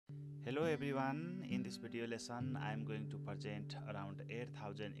Hello everyone, in this video lesson I am going to present around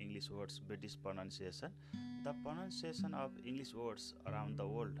 8,000 English words British pronunciation. The pronunciation of English words around the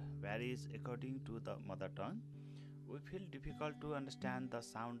world varies according to the mother tongue. We feel difficult to understand the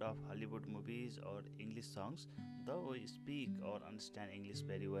sound of Hollywood movies or English songs, though we speak or understand English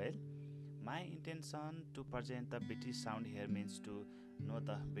very well. My intention to present the British sound here means to know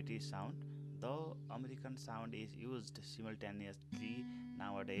the British sound, though American sound is used simultaneously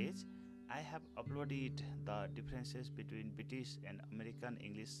nowadays. I have uploaded the differences between British and American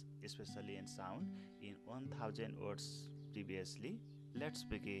English, especially in sound, in 1000 words previously. Let's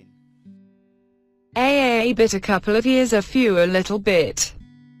begin. A bit, a couple of years, a few, a little bit.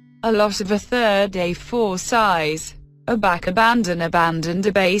 A lot of, a third, a four, size. A back, abandon, abandoned,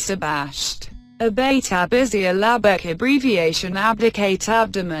 abase, abashed. Abate, busy, a labec, abbreviation, abdicate,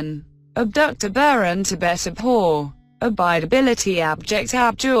 abdomen. Abduct, aberrant, abet, abhor. Abidability, abject,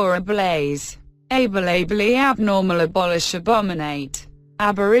 abjure, ablaze. Able, ably, abnormal, abolish, abominate.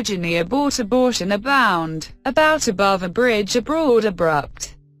 Aborigine, abort, abortion, abound. About, above, abridge, abroad,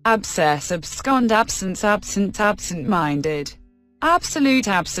 abrupt. Abscess, abscond, absence, absent, absent-minded. Absolute,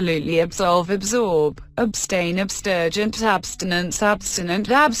 absolutely, absolve, absorb. Abstain, abstergent, abstinence, abstinent,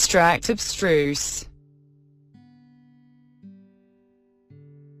 abstract, abstruse.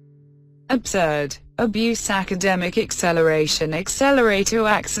 Absurd, abuse, academic, acceleration, accelerator,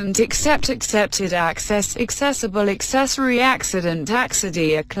 accent, accept, accepted, access, accessible, accessory, accident,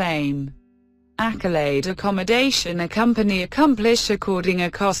 accident, acclaim. Accolade, accommodation, accompany, accomplish, according,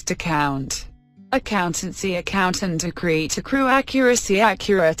 accost, account. Accountancy, accountant, accrete, accrue, accuracy,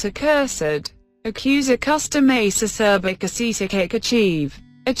 accurate, accursed. Accuse, accustom, ace, acerbic, ascetic, achieve.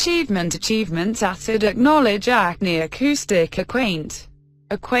 Achievement, achievements, acid, acknowledge, acne, acoustic, acquaint.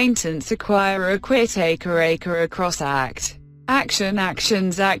 Acquaintance, acquire, acquit, acre, across, act. Action,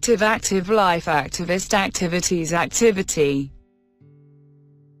 actions, active, active life, activist, activities, activity.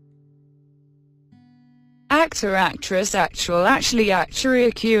 Actor, actress, actual, actually, actuary,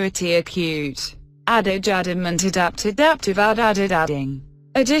 acuity, acute. Adage, adamant, adapt, adaptive, added, adding.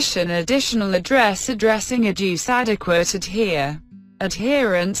 Addition, additional, address, addressing, adduce, adequate, adhere.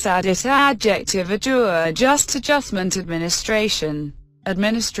 Adherence, addit, adjective, adjure, adjust, adjustment, administration.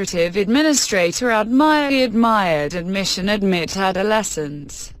 Administrative, administrator, admire, admired, admission, admit,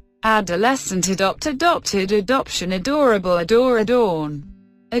 adolescence. Adolescent, adopt, adopted, adoption, adorable, adore, adorn.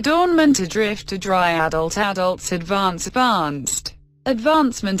 Adornment, adrift, adry, adult, adults, advance, advanced.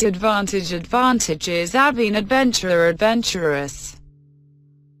 Advancement, advantage, advantages, advene, adventurer, adventurous.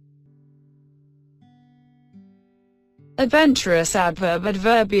 Adventurous, adverb,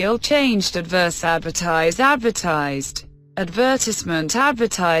 adverbial, changed, adverse, advertise, advertised. Advertisement,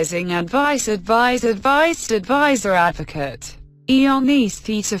 advertising, advice, advise, advised, advisor, advocate. Eon, east,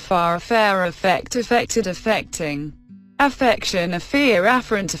 theta, far, affair, affect, affected, affecting. Affection, affair,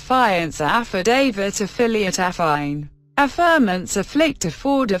 afferent, affiance, affidavit, affiliate, affine. Affirmance, afflict,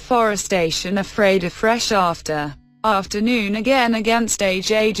 afford, afforestation, afraid, afresh, after. Afternoon, again, against,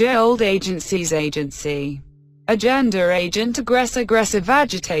 age, old, agencies, agency. Agenda, agent, aggress, aggressive,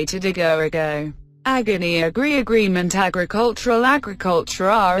 agitated, ago. Agony, agree, agreement, agricultural, agriculture,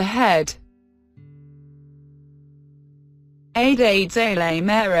 are ahead. Aids, alarm,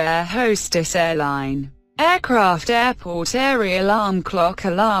 air hostess, airline. Aircraft, airport, area, alarm clock,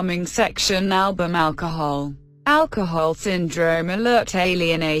 alarming section, album, alcohol. Alcohol syndrome, alert,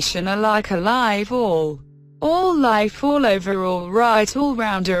 alienation, alike, alive, all life, all over, all right, all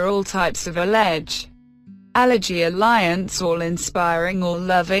rounder, all types of allege. Allergy, alliance, all inspiring, all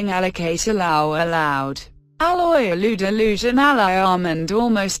loving, allocate, allow, allowed. Alloy, allude, illusion, ally, almond,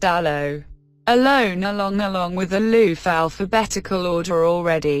 almost aloe. Alone, along with aloof, alphabetical order,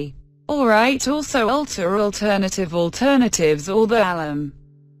 already. Alright, also, alter, alternative, alternatives, all the alum.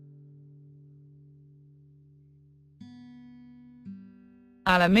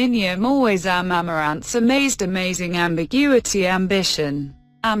 Aluminium, always, amaranth, amazed, amazing, ambiguity, ambition.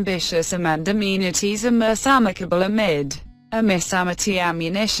 Ambitious, amendamenities, immerse, amicable, amid. Amiss, amity,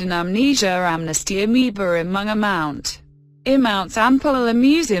 ammunition, amnesia, amnesty, amoeba, among, amount. Amounts, ample,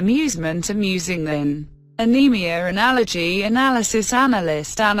 amuse, amusement, amusing then. Anemia, analogy, analysis,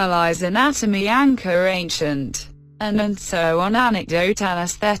 analyst, analyze, anatomy, anchor, ancient. And so on, anecdote,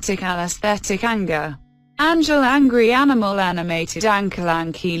 anesthetic, anger. Angel, angry, animal, animated, ankle,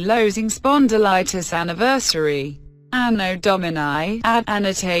 ankylosing spondylitis, anniversary. Anno Domini,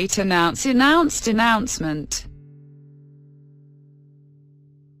 annotate, announce, announced, announcement.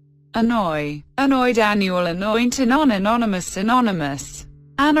 Annoy, annoyed, annual, anoint, anonymous, anonymous.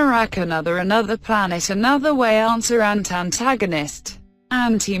 Anorak, another planet, another way, answer, antagonist.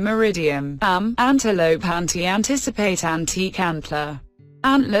 Anti-meridium, antelope, anti-anticipate, anti-cantler.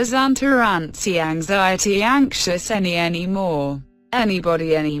 Antlers, anti anxiety, anxious, anymore.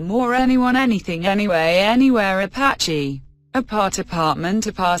 Anybody, anymore, anyone, anything, anyway, anywhere, Apache. Apart, apartment,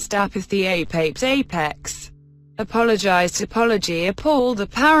 apast, apathy, apes, apex. Apologized, apology, appalled,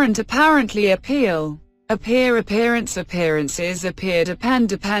 apparent, apparently, appeal. Appear, appearance, appearances, appeared,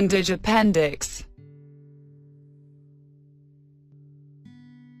 append, appendage, appendix.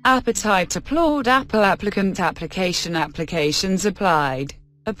 Appetite, applaud, apple, applicant, application, applications, applied.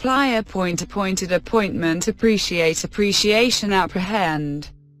 Apply, appoint, appointed, appointment, appreciate, appreciation, apprehend.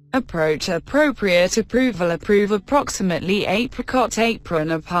 Approach, appropriate, approval, approve, approximately, apricot,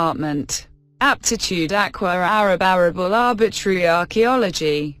 apron, apartment. Aptitude, aqua, Arab, arable, arbitrary,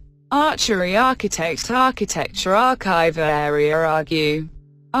 archaeology. Archery, architect, architecture, archive, area, argue.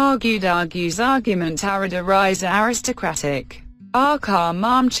 Argued, argues, argument, arid, arise, aristocratic. Arm,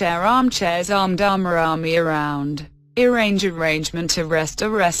 armchair, armchairs, armed, armor, army, around. Arrange, arrangement, arrest,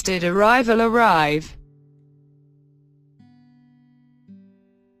 arrested, arrival, arrive.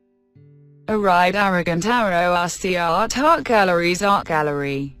 Arrive, arrogant, arrow, RC, art galleries, art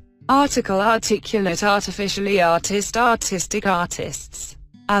gallery. Article, articulate, artificially, artist, artistic, artists.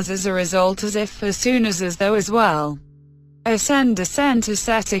 As a result, as if, as soon as though, as well. Ascend, ascent,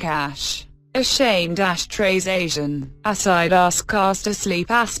 ascetic, ash. Ashamed, ashtrays, Asian. Aside, ask, cast, asleep,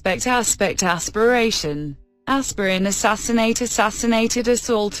 aspect, aspect, aspiration. Aspirin, assassinate, assassinated,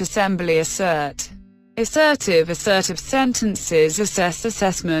 assault, assembly, assert. Assertive, assertive sentences, assess,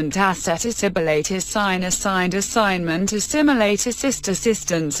 assessment, asset, assimilate, assign, assigned, assignment, assimilate, assist,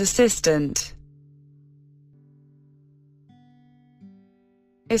 assistance, assistant.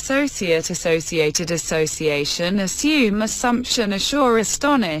 Associate, associated, association, assume, assumption, assure,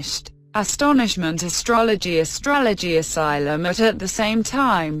 astonished. Astonishment, astrology, astrology, asylum, at the same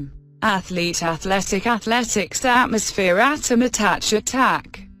time. Athlete, athletic, athletics, atmosphere, atom, attach,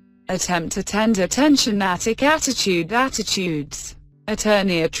 attack. Attempt, attend, attention, attic, attitude, attitudes.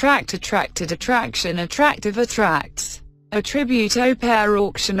 Attorney, attract, attracted, attraction, attractive, attracts. Attribute, au pair,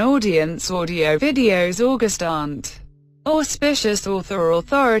 auction, audience, audio, videos, August aunt. Auspicious, author,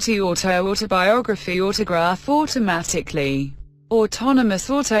 authority, auto, autobiography, autograph, automatically. Autonomous,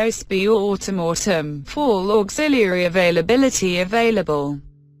 autospe, autumn, autumn, fall, auxiliary, availability, available.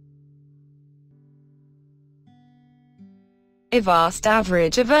 Avast,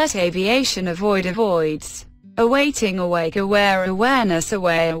 average, avert, aviation, avoid, avoids. Awaiting, awake, aware, awareness,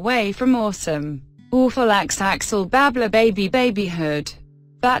 away, away from, awesome. Awful, axle, babbler, baby, babyhood.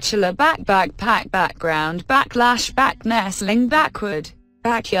 Bachelor, backpack, background, backlash, back, nestling, backward.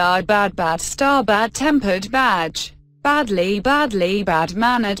 Backyard, bad, star, bad-tempered, badge. Badly,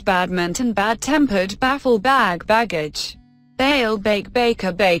 bad-mannered, badminton, bad-tempered, baffle, baggage. Bale,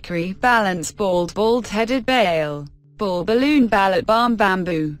 baker, bakery, balance, bald-headed, bale. Ball, balloon, ballot, balm,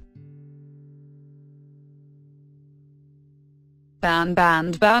 bamboo. Band,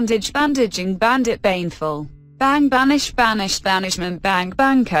 bandage, bandaging, bandit, baneful. Bang, banish, banishment,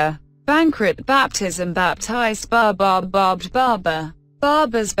 banker. Banquet, baptism, baptized, barbed, barber.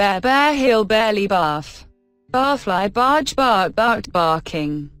 Barbers, bare heel, barely, bath. Barfly, barge, barked,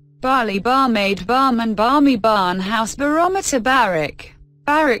 barking. Barley, barmaid, barman, barmy, barn, house, barometer, barrack.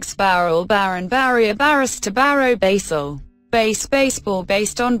 Barracks, barrel, baron, barrier, barrister, barrow, basal. Base, baseball,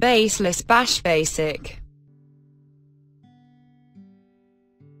 based on, baseless, bash, basic.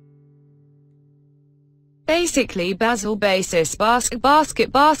 Basically, basil, basis, basket,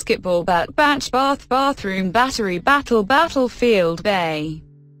 basketball, batch, bath, bathroom, battery, battle, battlefield, bay.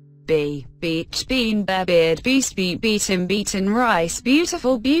 Beach, bean, bear, beard, beast, beaten, rice,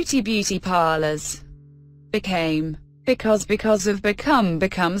 beautiful, beauty parlors. Became. Because of, become,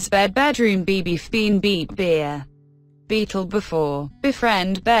 becomes, bed, bedroom, beef, bean, beer. Beetle, before,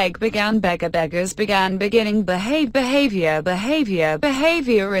 befriend, beg, began, beggar, beggars, began, beginning, behavior,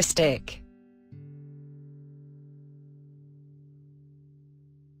 behavioristic.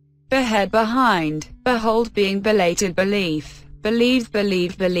 Behead, behind, behold, being, belated, belief. Believe,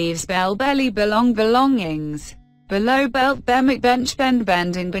 believes, bell, belly, belongings. Below, belt, bench,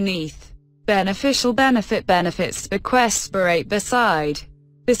 bending, beneath. Beneficial, benefit, benefits, bequest, berate, beside.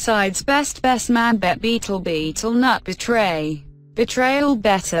 Besides, best man, bet, beetle, nut, betray. Betrayal,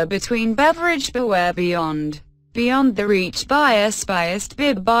 better, between, beverage, beware, beyond. Beyond the reach, biased,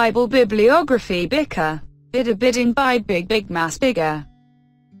 Bible, bibliography, bicker. Bidder, bidding, by, big, mass, bigger.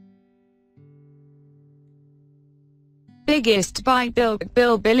 Biggest, bite,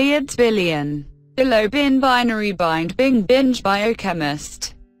 bill, billiards, billion. Below, bin, binary, bind, binge,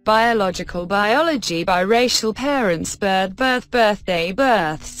 biochemist. biological biology, biracial parents, birth birthday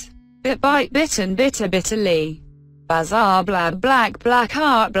births, bit bite bitten bitter bitterly, bazaar black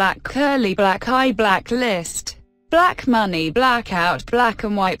heart black curly black eye blacklist, black money blackout black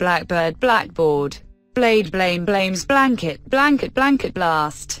and white blackbird blackboard, blade blame blames blanket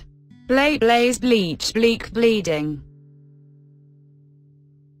blast, blaze bleach bleak bleeding,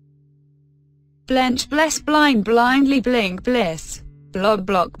 blench bless blind blindly blink bliss,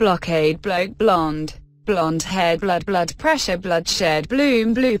 block blockade bloke blonde head blood pressure bloodshed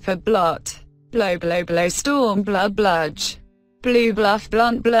bloom blooper blot, blow storm bludge, blue bluff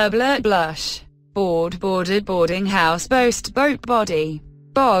blunt blur blush, boarded boarding house boast boat body,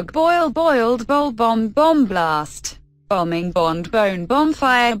 bog boiled bowl bomb blast, bombing bond bone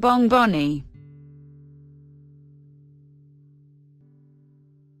bonfire bong bonnie,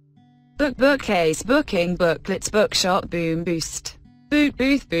 bookcase booking booklets bookshop boom boost,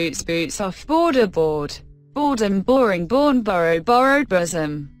 booth boots off board, boredom boring born borrowed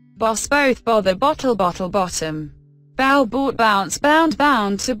bosom, boss both bother bottle bottom, bow bounce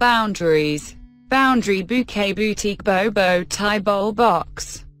bound to boundaries, boundary bouquet boutique bow tie bowl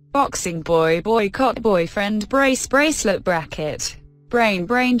box, boxing boycott boyfriend bracelet bracket, brain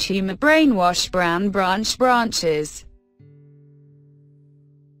tumor brainwash branches,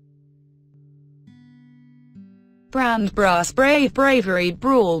 brand brass bravery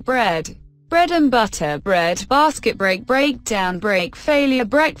brawl bread and butter bread basket breakdown break failure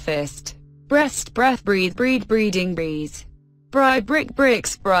breakfast, breast breath breathe breeding breeze, bride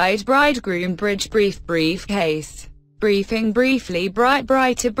bricks bridegroom bridge briefcase, briefing briefly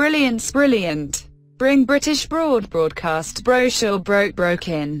brighter brilliant, bring British broadcast brochure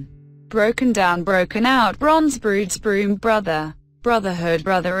broken down broken out bronze broods broom brotherhood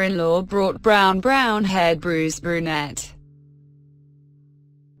brother-in-law brought brown head bruised brunette,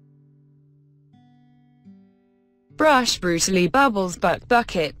 brush brutally bubbles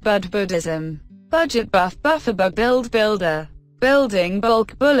bucket bud Buddhism, budget buffer bug builder, building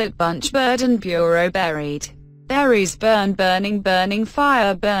bulk bullet bunch burden bureau berries burning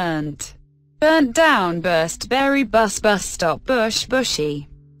fire burnt down burst berry bus stop bushy,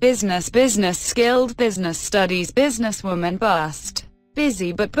 business skilled business studies businesswoman bust,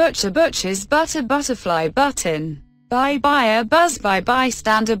 busy but butcher's butterfly button, buyer buzz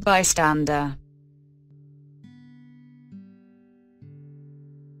bystander,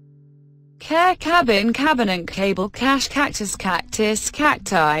 care cabin cabinet cable cash cactus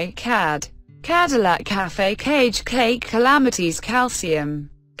cacti Cadillac cafe cage cake calamities calcium,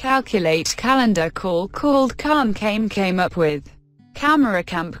 calculate calendar called came up with, camera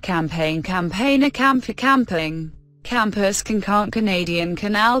campaign campaigner camping, campus can't Canadian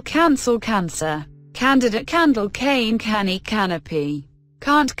canal cancel cancer, candidate candle cane canny canopy,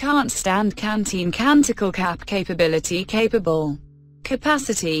 can't stand canteen canticle capability capable,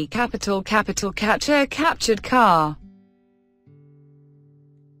 capacity capital catcher captured car,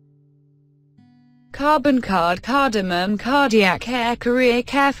 carbon card cardamom cardiac air career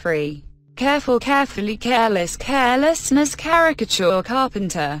carefree, carefully carelessness caricature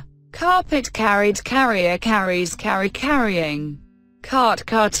carpenter, carpet carried carrier carrying,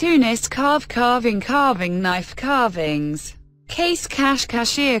 cartoonist carving knife carvings, case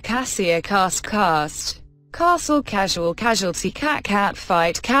cashier cast castle casual casualty cat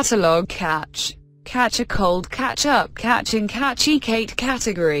fight catalog catch a cold catch up catching catchy Kate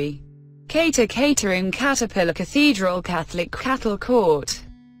category, catering caterpillar cathedral Catholic cattle court,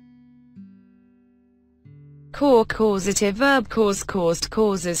 causative verb caused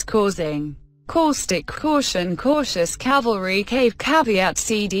causes causing, caustic caution cautious cavalry cave caveat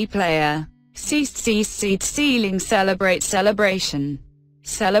CD player, ceased ceiling celebrate celebration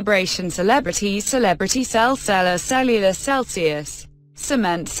celebrity cell cellar cellular Celsius,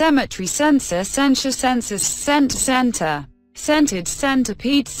 cement cemetery censor censure census center scented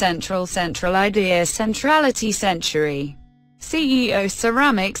centipede central idea centrality century, CEO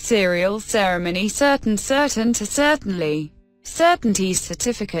ceramic cereal ceremony certain to certainly, certainty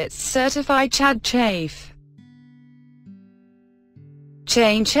certificates certified Chad chafe,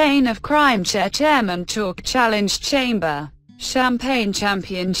 chain of crime chairman chalk challenge chamber, champagne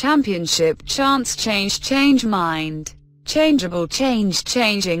championship chance change mind, changeable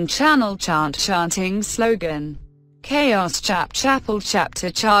changing channel chanting slogan, chaos chapel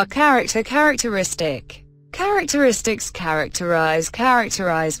chapter characteristics characterized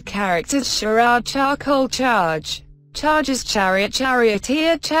characters charade charcoal charges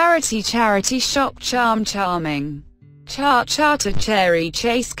charioteer charity shop charming, charter cherry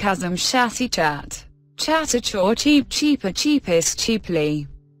chase chasm chassis chatter cheaper cheapest cheaply,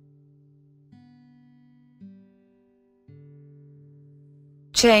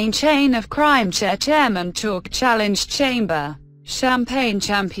 chain of crime, chairman, chalk, challenge, chamber, champagne,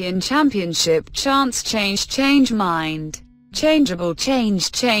 champion, championship, chance, change mind, changeable,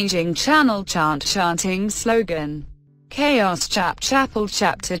 changing, channel, chant, chanting, slogan, chaos, chapel,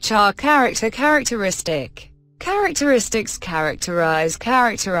 chapter, characteristic, characteristics, characterize,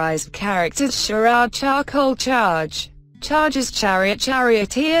 characters, charade, charcoal, charges,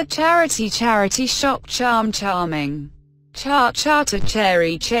 charioteer, charity, shop, charming, charter,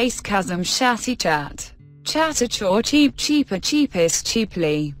 cherry, chase, chasm, chassis, chatter, chore, cheaper, cheapest,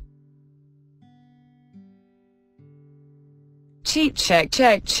 cheaply, cheap,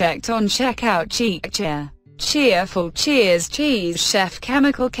 checked on, check out, cheerful, cheers, cheese, chef,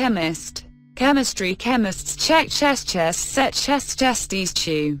 chemical, chemist, chemistry, chemists, check, chest, set, chesties,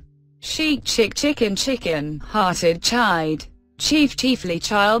 chew, chic, chicken, hearted, chide, chiefly,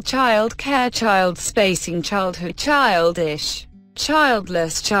 child care, child spacing, childhood, childish,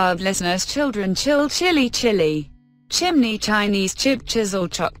 childless, childlessness, children, chilly, chimney, Chinese, chip, chisel,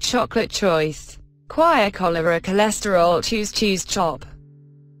 chocolate, choice, choir, cholera, cholesterol, choose, chop,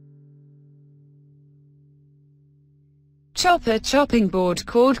 chopper, chopping board,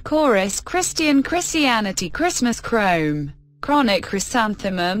 chord, chorus, Christianity, Christmas, chrome, chronic,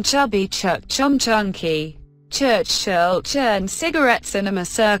 chrysanthemum, chubby, chunky, church, churn, cigarette, cinema,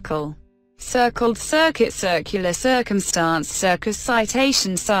 circled, circuit, circular, circumstance, circus,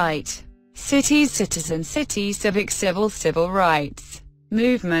 citation, site, cities, citizen, city, civic, civil rights,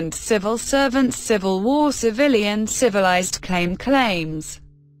 movement, civil servants, civil war, civilian, civilized, claims,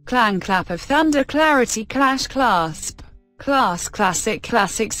 clang, clap of thunder, clarity, clash, clasp, class, classic,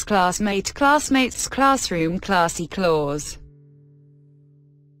 classics, classmate, classmates, classroom, classy, clause,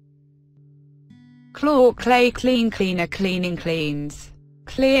 claw, clay, clean, cleaner, cleaning, cleans,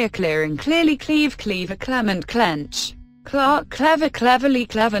 clear, clearing, clearly, cleaver, clement, clench, Clark, clever, cleverly,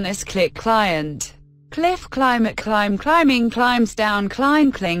 cleverness, click, client, cliff, climate, climbing, climbs down,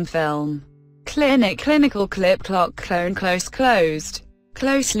 cling, film, clinic, clinical, clip, clock, clone, closed,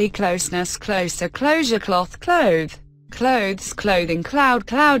 closely, closeness, closer, closure, cloth, clothes, clothing, cloud,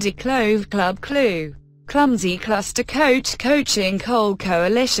 cloudy, clove, club, clue, clumsy, cluster, coaching,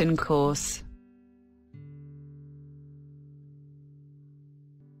 coalition, course,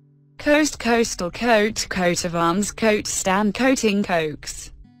 coastal, coat of arms, coat stand, coating,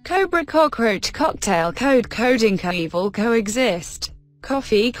 coax, cobra, cockroach, cocktail, coding, coeval, coexist,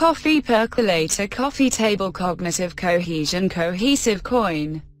 coffee, percolator, coffee table, cognitive, cohesion, cohesive,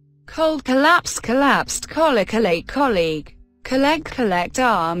 coin, cold, collapsed, collate, colleague, collect,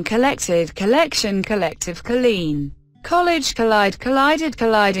 arm, collected, collection, collective, colleen, college, collided,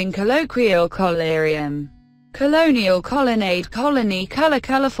 colliding, colloquial, collyrium, colonial, colonnade, colony,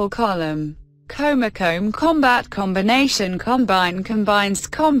 colorful, column, comb, combat, combination, combines,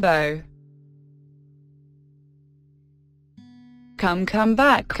 combo, come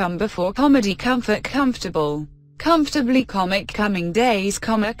back, come before, comedy, comfort, comfortable, comfortably, comic, coming days,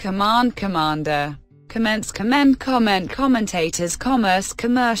 command, commander, commence, comment, commentators, commerce,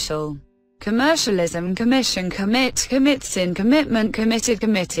 commercial, commercialism, commission, commits in, commitment, committed,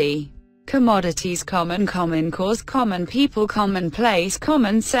 committee, commodities, common cause, common people, commonplace,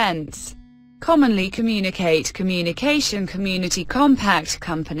 common sense, commonly communicate, communication, community, compact,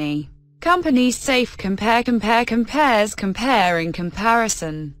 company, safe, compares, comparing,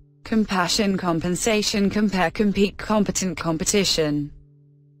 comparison, compassion, compensation, compete, competent, competition,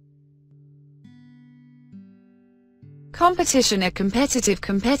 competition, a competitive,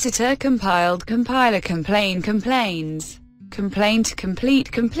 competitor, compiled, compiler, complains, complaint,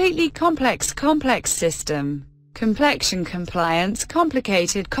 complete, completely, complex system, complexion, compliance,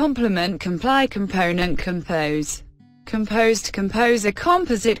 complicated, complement, comply, component, composed, composer,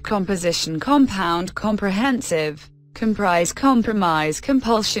 composite, composition, compound, comprehensive, comprise, compromise,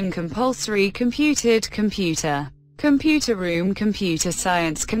 compulsion, compulsory, computed, computer room, computer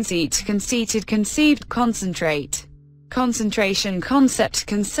science, conceited, conceived, concentrate, concentration, concept,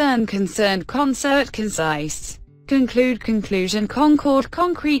 concerned, concert, concise, conclude, conclusion, concord,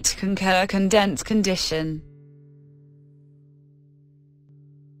 concrete, concur, condense, condition,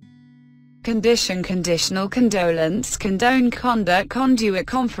 condition, conditional, condolence, condone, conduct, conduit,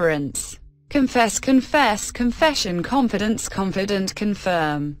 conference, confess, confession, confidence, confident,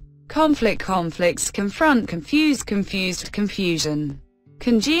 confirm, conflict, conflicts, confront, confused, confusion,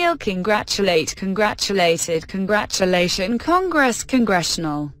 congeal, congratulate, congratulated, congratulation, congress,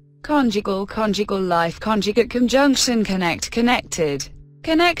 congressional, conjugal, life, conjugate, conjunction, connected,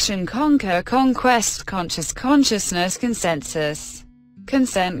 connection, conquer, conquest, consciousness, consensus,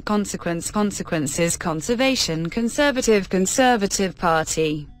 consent, consequence, consequences, conservation, conservative, conservative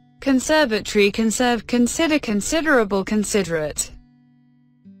party, conservatory, conserve, consider, considerable, considerate,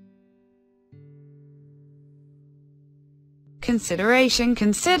 consideration,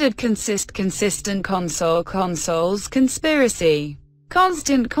 considered, consist, consistent, console, consoles, conspiracy,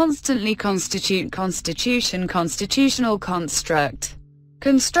 constant, constantly, constitute, constitution, constitutional, construct,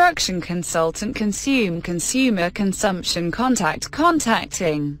 construction, consultant, consume, consumer, consumption, contact,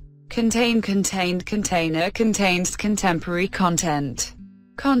 contacting, contain, contained, container, contains, contemporary, content,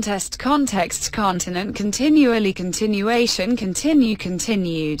 contest, context, continent, continually, continuation, continue,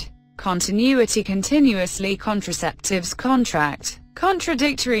 continued, continuity, continuously, contraceptives, contract,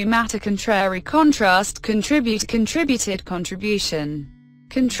 contradictory matter, contrary, contrast, contribute, contributed, contribution,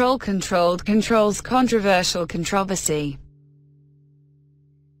 control, controlled, controls, controversial, controversy,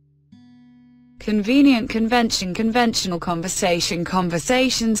 convenient, convention, conventional, conversation,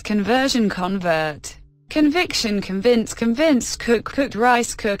 conversations, conversion, convert, conviction, convince, convinced, cook, cooked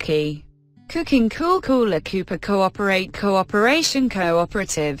rice, cookie, cooking, cool, cooler, cooper, cooperate, cooperation,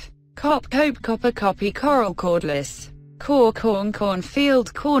 cooperative, cop, cope, copper, copy, coral, cordless, core, corn,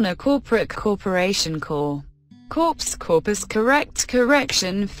 cornfield, corner, corporate, corporation, core, corpse, corpus, correct,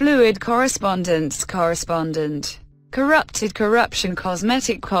 correction, fluid, correspondence, correspondent, corrupted, corruption,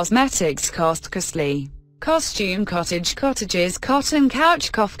 cosmetic, cosmetics, cost, costly, costume, cottage, cottages, cotton,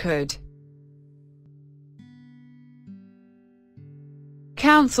 couch, cough, could,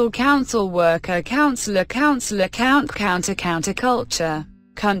 council, council, worker, counselor, counselor, count, counter, counterculture,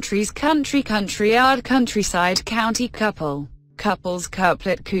 countries, country, countryard, countryside, county, couple, couples,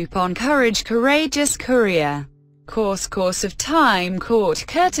 couplet, coupon, courage, courageous, courier, course, course of time, court,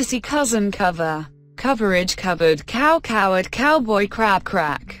 courtesy, cousin, cover, coverage, covered, cow, coward, cowboy, crab,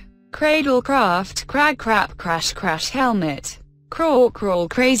 crack, cradle, craft, crag, crap, crash, crash, helmet, crawl, crawl,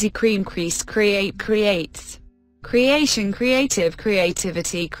 crazy, cream, crease, create, creates, creation, creative,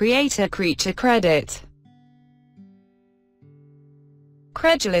 creativity, creator, creature, credit,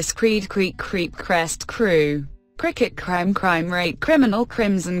 credulous, creed, creek, creep, crest, crew, cricket, crime, crime rate, criminal,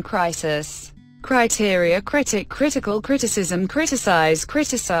 crimson, crisis, criteria, critic, critical, criticism, criticize,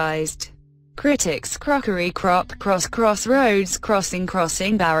 criticized, critics, crockery, crop, cross, crossroads, crossing,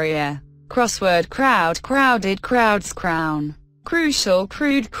 crossing, barrier, crossword, crowd, crowded, crowds, crown, crucial,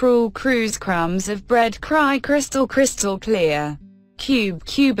 crude, cruel, cruise, crumbs of bread, cry, crystal, crystal clear, cube,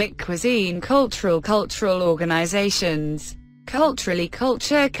 cubic, cuisine, cultural, cultural organizations, culturally,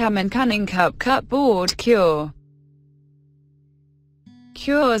 culture, common, cunning, cup, cupboard, cure,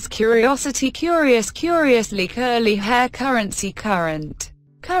 cures, curiosity, curious, curiously, curly hair, currency, current,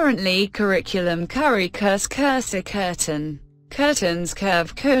 currently, curriculum, curry, curse, cursor, curtain, curtains,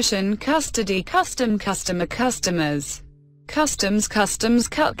 curve, cushion, custody, custom, customer, customers, customs, customs,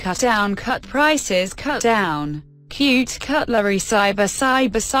 cut, cut down, cut prices, cut down, cute, cutlery, cyber,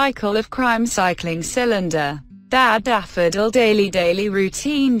 cyber, cycle of crime, cycling, cylinder, dad, daffodil, daily, daily,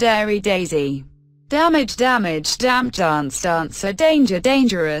 routine, dairy, daisy, damage, damage, damp, dance, dancer, danger,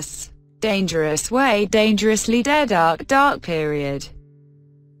 dangerous, dangerous way, dangerously, dead, dark, dark period,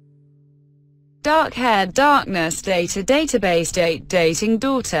 dark haired, darkness, data, database, date, dating,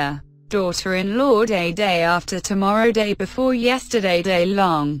 daughter, daughter-in-law, day, day after tomorrow, day before yesterday, day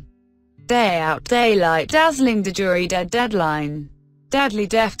long, day out, daylight, dazzling, de jury, dead, deadline, deadly,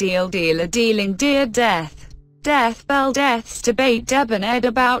 deaf, deal, dealer, dealing, dear, death, death bell, deaths, debate, debonair,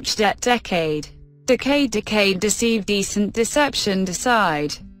 debauch, decade, decade, decade, deceive, decent, deception,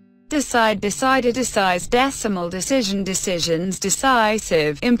 decide, decide, decided, decise, decimal, decision, decisions,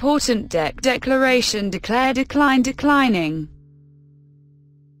 decisive, important, declaration, declare, decline, declining,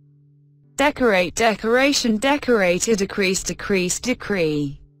 decorate, decoration, decorated, decrease, decrease,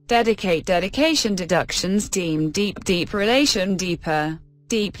 decree, dedicate, dedication, deductions, deem, deep, deep, relation, deeper,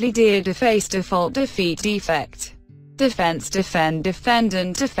 deeply, dear, deface, default, defeat, defect, defense, defend,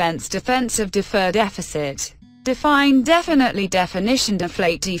 defendant, defense, defensive, defer, deficit, define, definitely, definition,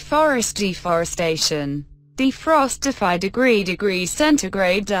 deflate, deforest, deforestation, defrost, defy, degree, degree,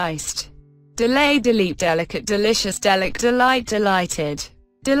 centigrade, diced, delay, delete, delicate, delicious, delic, delight, delighted,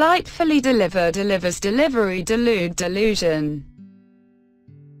 delightfully, deliver, delivers, delivery, delude, delusion,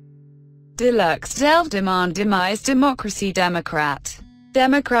 deluxe, delve, demand, demise, democracy, democrat,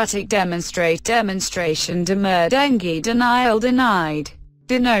 democratic, demonstrate, demonstration, demur, dengue, denial, denied,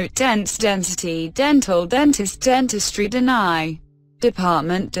 denote, dense, density, dental, dentist, dentistry, deny,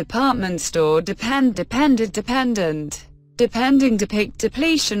 department, department store, depend, dependent, dependent, depending, depict,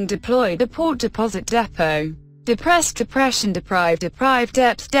 depletion, deploy, deport, deposit, depot, depressed, depression, deprive, deprive,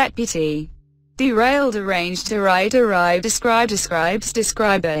 depth, deputy, derail, deranged, deride, arrive, describe, describes,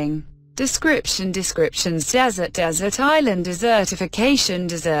 describing, description, descriptions, desert, desert, island, desertification,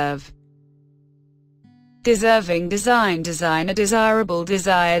 deserve, deserving, design, designer, desirable,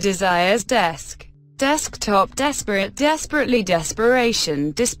 desire, desires, desk, desktop, desperate, desperately,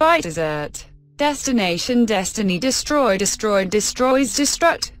 desperation, despite, desert, destination, destiny, destroy, destroyed, destroys,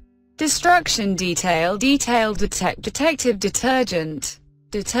 destruct, destruction, detail, detailed, detect, detective, detergent,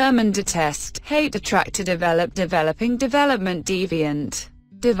 determine, detest, hate, detractor, develop, developing, development, deviant,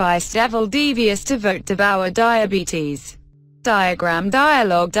 device, devil, devious, devote, devour, diabetes, diagram,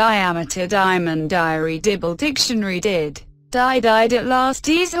 dialogue, diameter, diamond, diary, dibble, dictionary, did, died at last,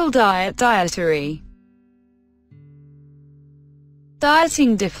 diesel, diet, dietary,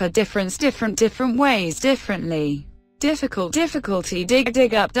 dieting, differ, difference, different ways, differently, difficult, difficulty,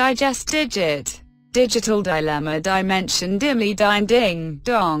 dig up, digest, digit, digital, dilemma, dimension, dimly, dine, ding,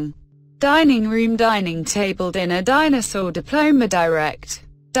 dong, dining room, dining table, dinner, dinosaur, diploma, direct,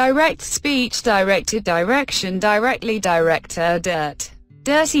 direct speech, directed, direction, directly, director, dirt,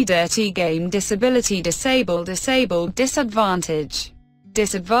 dirty, dirty game, disability, disabled, disabled, disadvantage,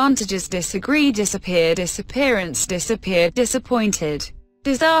 disadvantages, disagree, disappear, disappearance, disappeared, disappointed,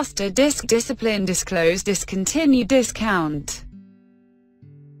 disaster, disc, discipline, disclose, discontinue, discount,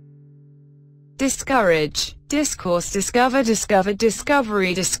 discourage, discourse, discover, discovered,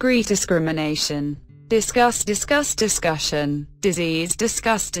 discovery, discrete, discrimination, discuss, discuss, discussion, disease,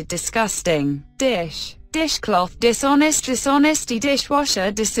 disgusted, disgusting, dish, dishcloth, dishonest, dishonesty,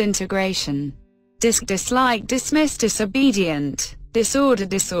 dishwasher, disintegration, disc, dislike, dismiss, disobedient, disorder,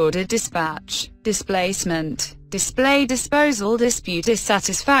 disorder, dispatch, displacement, display, disposal, dispute,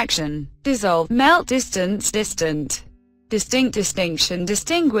 dissatisfaction, dissolve, melt, distance, distant, distinct, distinction,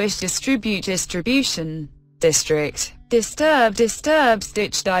 distinguish, distribute, distribution, district, disturb, disturb,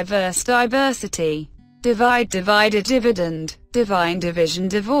 stitch, diverse, diversity, divide, divided, dividend, divine, division,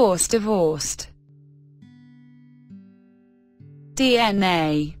 divorce, divorced,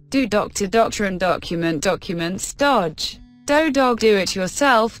 DNA, do, doctor, doctrine, document, documents, dodge, dog, do it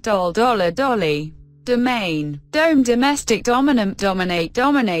yourself, doll, dollar, dolly, domain, dome, domestic, dominant, dominate,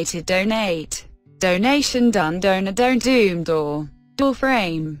 dominated, donate, donation, done, donor, don't, doom, door, door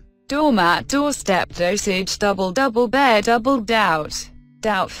frame, doormat, doorstep, dosage, double, double bear, double doubt,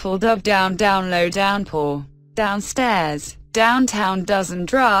 doubtful, dove, down, down low, downpour, downstairs, downtown, dozen,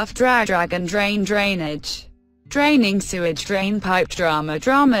 draft, dragon, drain, drainage, draining, sewage, drain pipe, drama,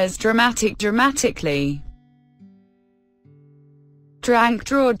 dramas, dramatic, dramatically, drank,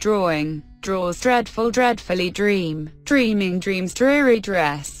 draw, drawing, draws, dreadful, dreadfully, dream, dreaming, dreams, dreary,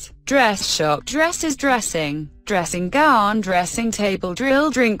 dress, dress shop, dresses, dressing, dressing gown, dressing table,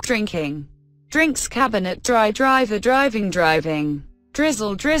 drill, drink, drinking, drinks, cabinet, dry, driver, driving, driving,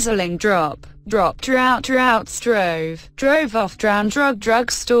 drizzle, drizzling, drop, drop, drought, droughts, drove off, drown,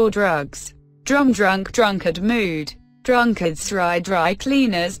 drug, store, drugs, drum, drunk, drunkard, mood, drunkards, dry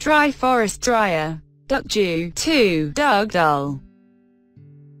cleaners, dry forest, dryer, duck, dew, two, dug, dull,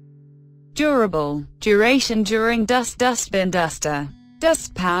 durable, duration, during, dust, dustbin, duster,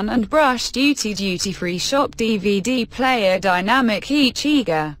 dustpan and brush, duty free shop, DVD player, dynamic, each,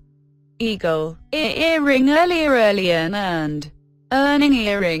 eager, eagle, earring, earlier, earned, earning,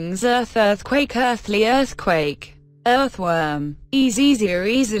 earrings, earthquake, earthly, earthquake, earthworm, easier,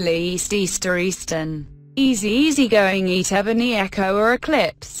 easily, easter, eastern, easygoing, eat, ebony, echo or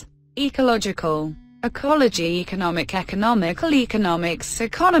eclipse, ecological, ecology, economical, economics,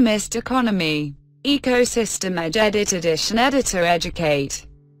 economist, economy, ecosystem, edit, edition, editor, educate,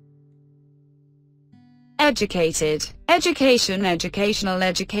 educated, education, educational,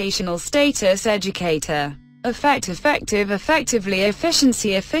 educational status, educator, effect, effective, effectively,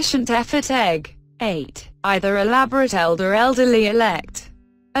 efficiency, efficient, effort, egg, 8, either elaborate, elder, elderly, elect,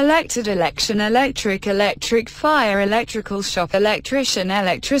 elected, election, electric, fire, electrical shop, electrician,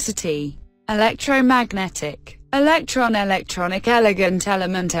 electricity, electromagnetic, electron, electronic, elegant,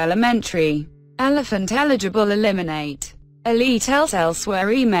 element, elementary, elephant, eligible, eliminate, elite,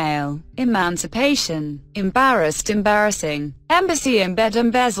 elsewhere, email, emancipation, embarrassed, embarrassing, embassy, embed,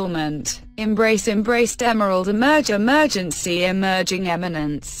 embezzlement, embraced, emerald, emergency, emerging,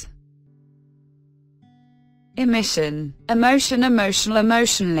 eminence, emission, emotion, emotional,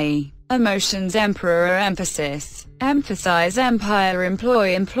 emotionally, emotions, emperor, emphasis, emphasize, empire,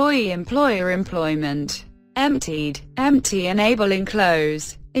 employee, employer, employment, emptied, empty, enable,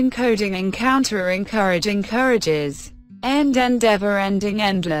 enclose, encoding, encounter, encourage, encourages, end, endeavor, ending,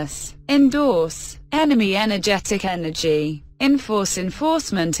 endless, endorse, enemy, energetic, energy, enforce,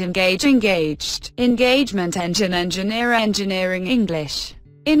 enforcement, engage, engaged, engagement, engine, engineer, engineering, English,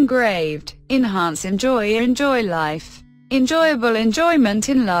 engraved, enhance, enjoy life, enjoyable, enjoyment,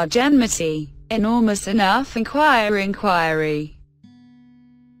 enlarge, enmity, enormous, enough, inquiry,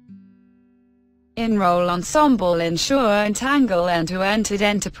 enroll, ensemble, ensure, entangle, entered,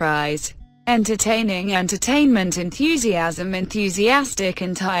 enterprise, entertaining, entertainment, enthusiasm, enthusiastic,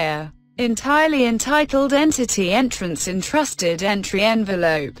 entirely, entitled, entity, entrance, entrusted, entry,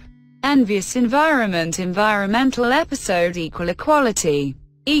 envelope, envious, environment, environmental, episode, equality,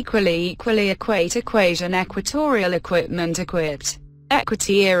 equally, equate, equation, equatorial, equipment, equipped,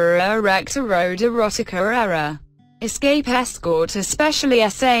 equity, era, erect, erode, erotica, error, escape, escort, especially,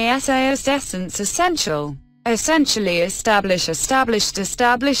 essence, essential, essentially, establish, established,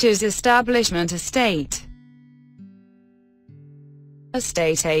 establishes, establishment, estate, a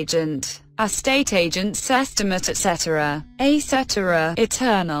state agent, estimate, etc.,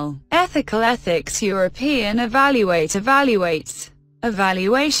 eternal, ethical, ethics, European, evaluate, evaluates,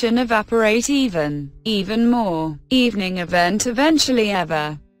 evaluation, evaporate, even more, evening, event, eventually,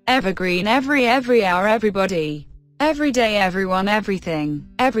 evergreen, every hour, everybody, every day, everyone, everything,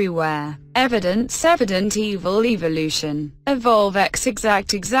 everywhere, evidence, evident, evil, evolution, evolve,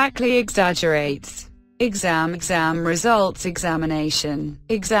 exact, exactly, exaggerates, exam, results, examination,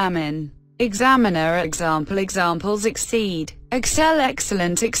 examine, examiner, example, examples, exceed, excel,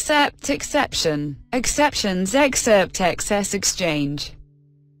 excellent, accept, exception, exceptions, excerpt, excess, exchange,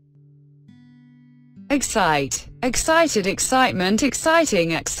 excite, excited, excitement,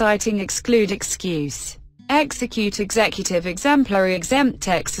 exciting, exclude, excuse, execute, executive, exemplary, exempt,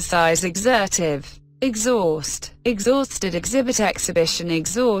 exercise, exertive, exhaust, exhausted, exhibit, exhibition,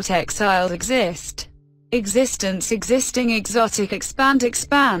 exhort, exiled, exist, existence, existing, exotic, expand,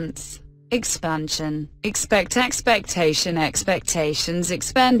 expanse, expansion, expect, expectation, expectations,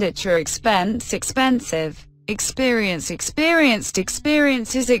 expenditure, expense, expensive, experience, experienced,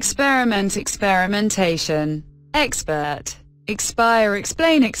 experiences, experiment, experimentation, expert, expire,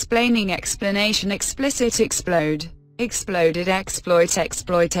 explain, explaining, explanation, explicit, explode, exploded, exploit,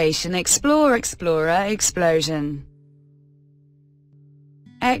 exploitation, explore, explorer, explosion,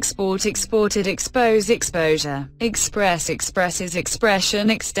 export, exported, expose, exposure, express, expresses, expression,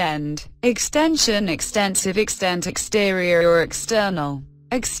 extend, extension, extensive, extent, exterior or external,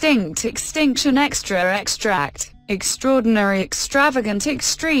 extinct, extinction, extra, extract, extraordinary, extravagant,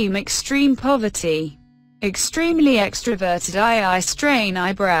 extreme poverty, extremely, extroverted, eye, strain,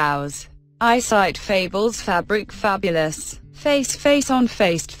 eyebrows, eyesight, fables, fabric, fabulous, face on,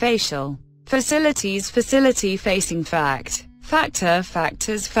 faced, facial, facilities, facility, facing, fact, factor,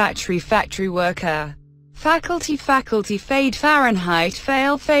 factors, factory worker, faculty, fade, Fahrenheit,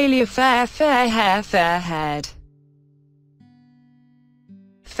 failure, fair hair, fair head,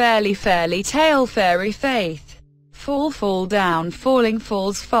 fairly, tail, fairy, faith, fall down, falling,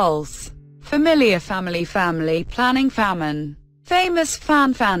 falls, false, familiar, family, planning, famine, famous,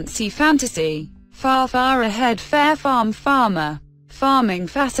 fancy, fantasy, far ahead, fair, farmer, farming,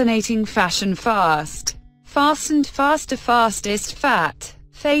 fascinating, fashion, fast, fastened, faster, fastest, fat,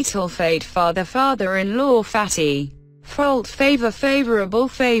 fatal, fate, father-in-law, fatty, fault, favor, favorable,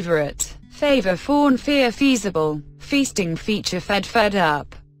 favorite, favor, fawn, fear, feasible, feasting, feature, fed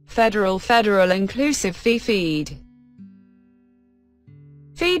up, federal, inclusive, feed,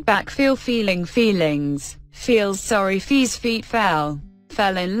 feedback, feel, feeling, feelings, feels, sorry, fees, feet, fell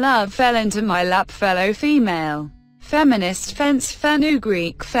in love, fell into my lap, fellow female, feminist, fence,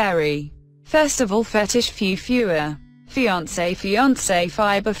 fenugreek, fairy, festival, fetish, fewer, fiance,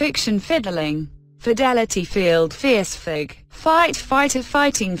 fiber, fiction, fiddling, fidelity, field, fierce, fig, fighter,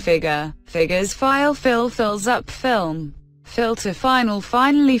 fighting, figure, figures, file, fills up, film, filter,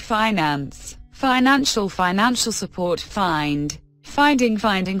 finally, finance, financial support, finding,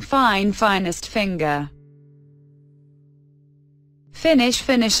 finest, finger,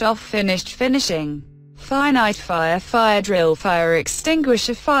 finish off, finished, finishing, finite, fire drill, fire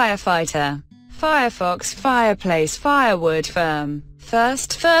extinguisher, firefighter, firefox, fireplace, firewood, firm,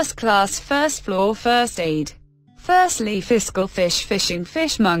 first class, first floor, first aid, firstly, fiscal, fishing,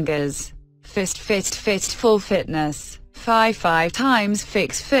 fishmongers, fit, full fitness, five times,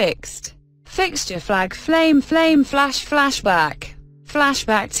 fixed, fixture, flag, flame, flash,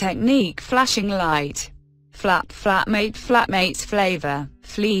 flashback technique, flashing light, flatmates, flavor,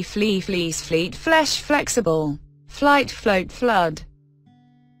 fleece, fleet, flesh, flexible, flight, float, flood,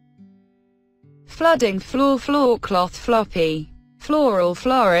 flooding, floor, cloth, floppy, floral,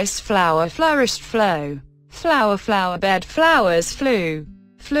 florist, flower, flourished, flow, flower bed, flowers,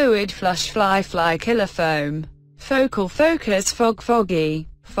 fluid, flush, fly, killer, foam, focal, focus, foggy,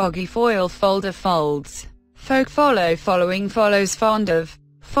 foil, folder, folds, following, follows, fond of,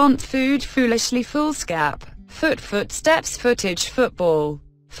 font, food, foolishly, foolscap, footsteps, footage, football,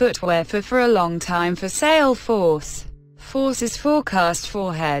 footwear, for a long time, for sale, force, forces, forecast,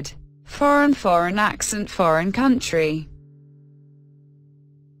 forehead, foreign accent, foreign country,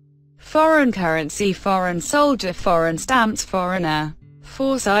 foreign currency, foreign soldier, foreign stamps, foreigner,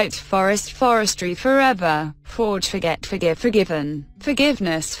 foresight, forest, forestry, forever, forge, forget, forgive, forgiven,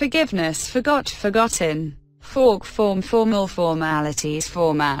 forgiveness, forgot, forgotten, fork, form, formal, formalities,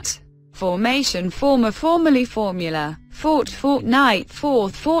 format, formation, former, formerly, formula, fortnight,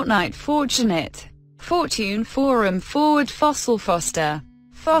 fortnight, fortunate, fortune, forum, forward, fossil, foster,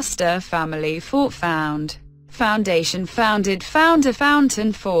 family, found, foundation, founded, founder,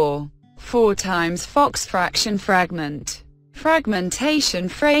 fountain, four times, fox, fraction, fragment, fragmentation,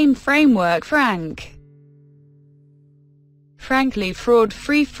 frame, framework, frankly, fraud,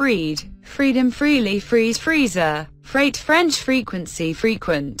 free, freed, freedom, freely, freeze, freezer, freight, French, frequency,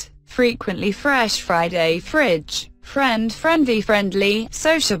 frequent, frequently, fresh, Friday, fridge, friend, friendly, friendly,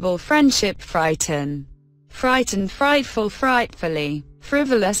 sociable, friendship, frighten, frightened, frightful, frightfully,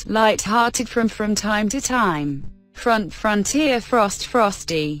 frivolous, light-hearted, from time to time, front, frontier, frost,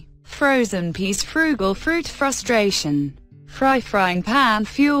 frosty, frozen peas, frugal, fruit, frustration, frying pan,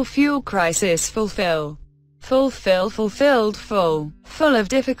 fuel, crisis, fulfilled, full of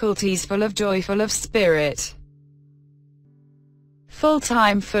difficulties, full of joy, full of spirit,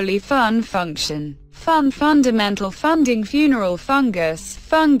 full-time, fully, fun, function, fundamental, funding, funeral, fungus,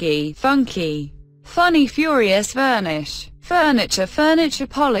 fungi, funky, funny, furious, furnish, furniture,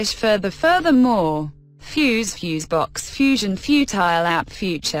 polish, furthermore, fuse box, fusion, futile, app,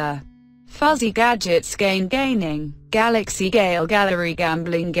 future, fuzzy, gadgets, gaining, galaxy, gale, gallery,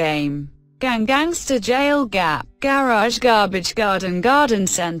 gambling, game, gangster, jail, gap, garage, garbage, garden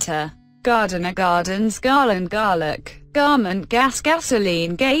center, gardener, gardens, garland, garlic, garment,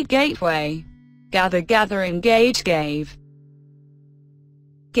 gasoline, gateway, gathering, gauge, gave,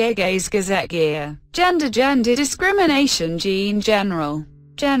 gaze, gazette, gear, gender, discrimination, gene, general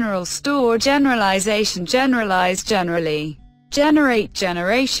store, generalization, generalize, generally, generate,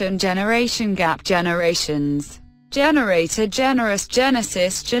 generation, gap, generations, generator, generous,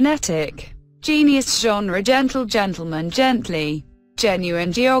 genesis, genetic, genius, genre, gentle, gentleman, gently,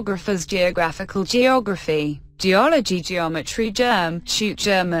 genuine, geographers, geographical, geography, geology, geometry, germ, shoot,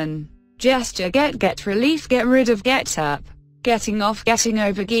 German, gesture, get relief, get rid of, get up, getting off, getting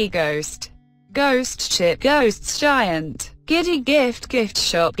over, ghost ship, ghosts, giant, giddy, gift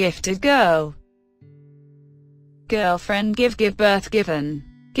shop, gifted girl, girlfriend, give birth, given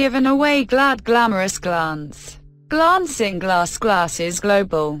away, glad, glamorous, glance, glancing, glasses,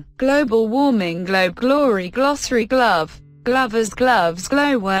 global warming, globe, glory, glossary, glove, glovers, gloves,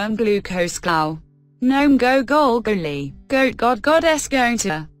 glowworm, glucose, glow, gnome, goalie, goat, god, goddess, going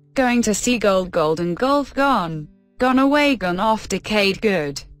to see, golden, golf, gone away, gone off, decayed,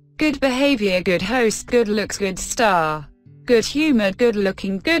 good behavior, good host, good looks, good star, good humored, good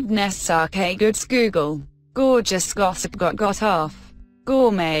looking, goodness, sake, good Google, gorgeous, gossip, got off,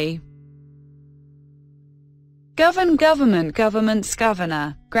 gourmet, government, government's,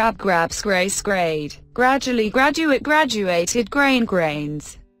 governor, grab, scrayed, gradually, graduate, graduated,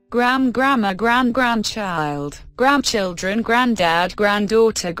 grains, grammar, grandchild, grandchildren, granddad,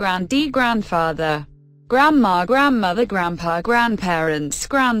 granddaughter, grandee, grandfather, grandma, grandmother, grandpa, grandparents,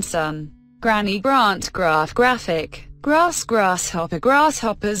 grandson, granny, graph, graphic, grass, grasshopper,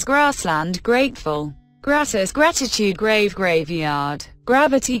 grasshoppers, grassland, grateful, gratis, gratitude, graveyard,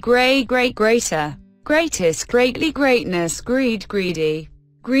 gravity, greater, greatest, greatly, greatness, greedy,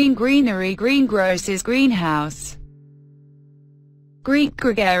 greenery, greengrocers, greenhouse, Greek,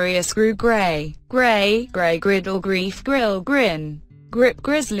 gregarious, gray, griddle, grief, grill, grin, grip,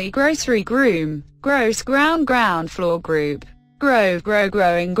 grizzly, grocery, groom, gross, ground, floor, group, grove,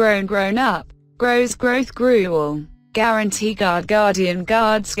 growing, grown up, grows, growth, gruel, guarantee, guardian,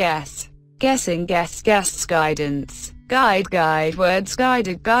 guards, guessing, guests, guidance, guide, words,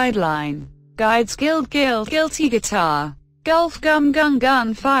 guided, guideline, guides, guilty, guitar, golf,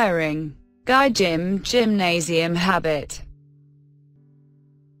 gun, firing, guide, gymnasium, habit,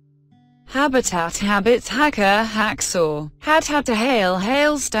 habitat, habits, hacker, hacksaw, to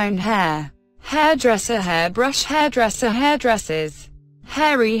hailstone, hairdresser, hairbrush, hairdresser, hairdresses,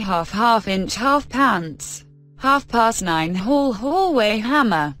 hairy, half inch, half pants, 9:30, hallway,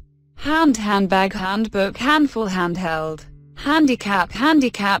 hammer, handbag, handbook, handful, handheld,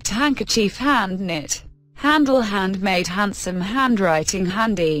 handicapped, handkerchief, hand knit, handle, handmade, handsome, handwriting,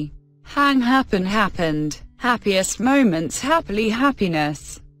 handy, happened, happiest moments, happily,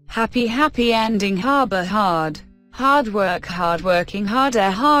 happiness, happy ending, harbor, hard, Hard work, hardworking,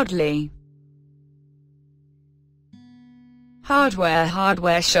 harder, hardly. Hardware,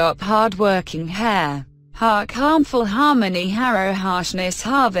 hardware shop, hardworking hair. Hark, harmful, harmony, harrow, harshness,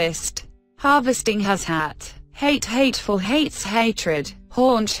 harvest. Harvesting, has hat. Hate, hateful, hates, hatred.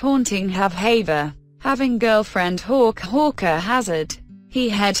 Haunch, haunting, have, haver. Having girlfriend, hawk, hawker, hazard. He,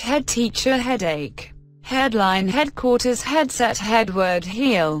 head teacher, headache. Headline, headquarters, headset, headword,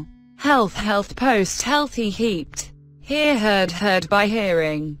 heel. Health, health, post, healthy, heaped. Hear, heard by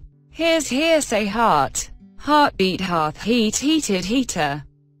hearing. Here's, hearsay, heart. Heartbeat, hearth, heat, heated, heater.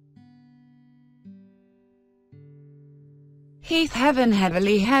 Heath, heaven,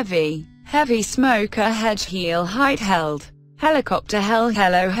 heavily, heavy. Heavy smoker, hedge, heel, height, held. Helicopter, hell,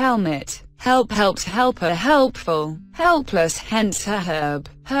 hello, helmet. Help, helped, helper, helpful. Helpless, hence her herb.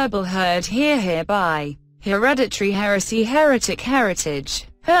 Herbal, heard, hereby. Hereditary, heresy, heretic, heritage.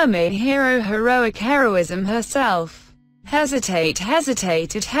 Hermit, hero, heroic, heroism, herself. Hesitate,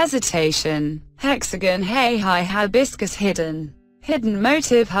 hesitated, hesitation. Hexagon, hey, high, hibiscus, hidden. Hidden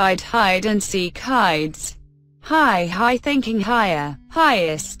motive, hide and seek, hides. High thinking, higher,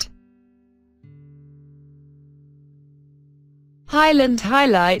 highest. Highland,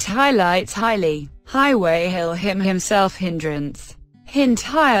 highlight, highlights, highly. Highway, hill, him, himself, hindrance. Hint,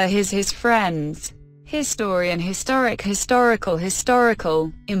 higher, his friends. Historian, historic, historical,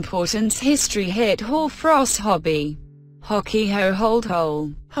 historical. Importance, history, hit, hoarfrost, hobby. Hockey, ho, hold,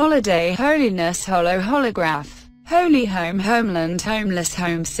 hole. Holiday, holiness, hollow, holograph. Holy home, homeland, homeless,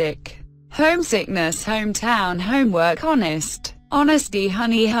 homesick. Homesickness, hometown, homework, honest. Honesty,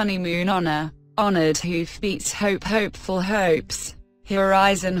 honey, honeymoon, honor. Honored, hoofbeats, hope, hopeful, hopes.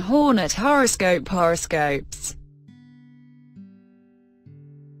 Horizon, hornet, horoscope, horoscopes.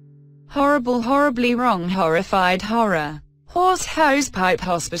 Horrible, horribly wrong, horrified, horror. Horse, hose, pipe,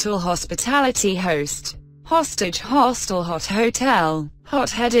 hospital, hospitality, host. Hostage, hostel, hot hotel.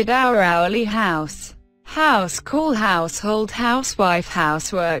 Hot-headed, hourly, house. House call, household, housewife,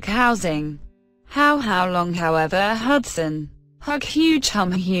 housework, housing. How long, however, Hudson. Hug, huge,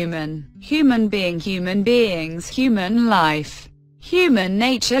 hum, human. Human being, human beings, human life. Human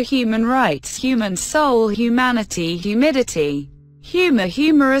nature, human rights, human soul, humanity, humidity. Humor,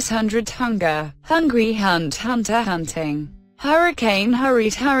 humorous, hundred, hunger. Hungry, hunt, hunter, hunting. Hurricane,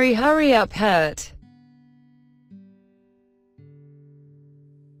 hurried, hurry up, hurt.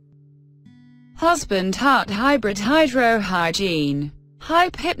 Husband, heart, hybrid, hydro, hygiene.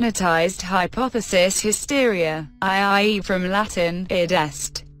 Hype, hypnotized, hypothesis, hysteria. I.e. from Latin, id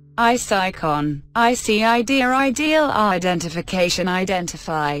est. I, psychon. I see, idea, ideal, identification,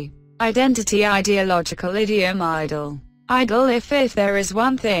 identify. Identity, ideological, idiom, idle. Idle, if there is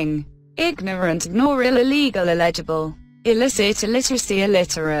one thing. Ignorant, ignore, illegal, illegible. Illicit, illiteracy,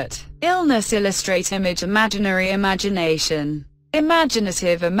 illiterate. Illness, illustrate, image, imaginary, imagination.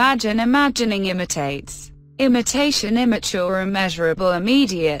 Imaginative, imagine, imagining, imitates. Imitation, immature, immeasurable,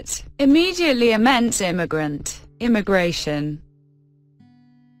 immediate. Immediately, immense, immigrant. Immigration.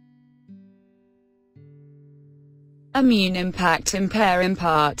 Immune, impact, impair,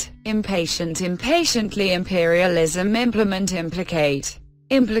 impart. Impatient, impatiently, imperialism, implement, implicate.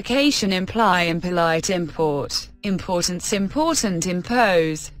 Implication, imply, impolite, import. Importance, important,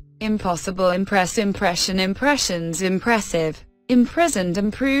 impose. Impossible, impress, impression, impressions, impressive. Imprisoned,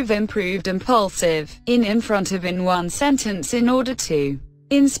 improve, improved, impulsive. In front of, in one sentence, in order to.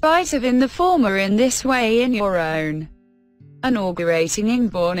 In spite of, in the former, in this way, in your own. Inaugurating,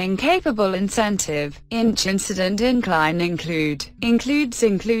 inborn, incapable, incentive. Inch, incident, incline, include. Includes,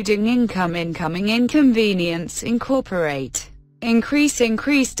 including, income, incoming, inconvenience, incorporate. Increase,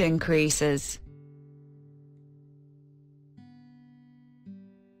 increased, increases.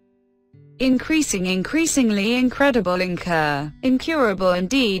 Increasing, increasingly, incredible, incur. Incurable,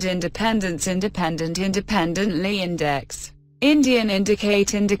 indeed, independence, independent, independently, index. Indian,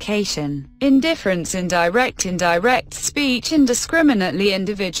 indicate, indication. Indifference, indirect, indirect speech, indiscriminately,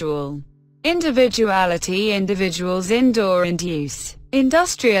 individual. Individuality, individuals, indoor, induce.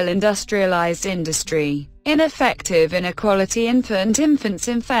 Industrial, industrialized, industry. Ineffective, inequality, infant, infants,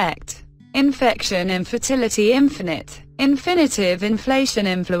 infect. Infection, infertility, infinite. Infinitive, inflation,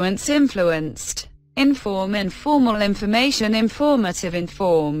 influence, influenced. Inform, informal, information, informative,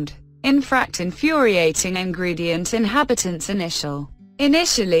 informed. Infract, infuriating, ingredient, inhabitants, initial.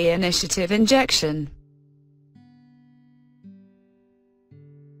 Initially, initiative, injection.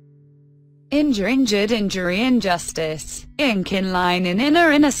 Injure, injured, injury, injustice. Ink, in line, in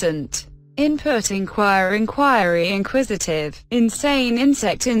inner, innocent. Input, inquire, inquiry, inquisitive. Insane,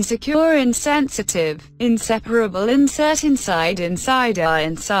 insect, insecure, insensitive. Inseparable, insert, inside, insider,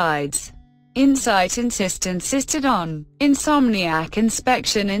 insides. insight, insist, insisted on, insomniac,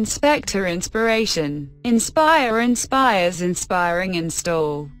 inspection, inspector, inspiration, inspire, inspires, inspiring,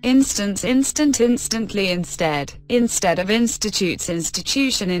 install, instance, instant, instantly, instead of, institutes,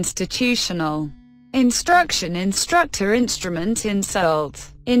 institution, institutional, instruction, instructor, instrument,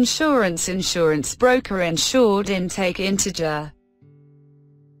 insult, insurance, insurance broker, insured, intake, integer,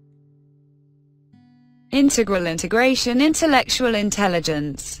 integral, integration, intellectual,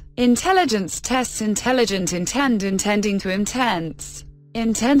 intelligence, intelligence tests, intelligent, intend, intending to, intense,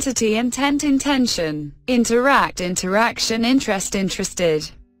 intensity, intent, intention, interact, interaction, interest, interested,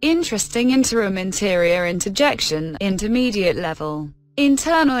 interesting, interim, interior, interjection, intermediate level,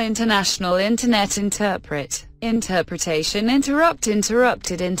 internal, international, internet, interpret, interpretation, interrupt,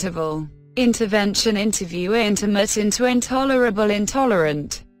 interrupted, interval, intervention, interview, intimate, into, intolerable,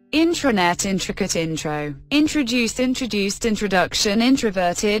 intolerant, intranet, intricate, intro, introduce, introduced, introduction,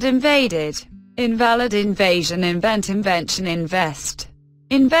 introverted, invaded, invalid, invasion, invent, invention, invest,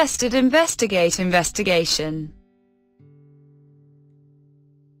 invested, investigate, investigation,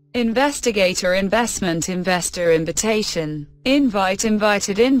 investigator, investment, investor, invitation, invite,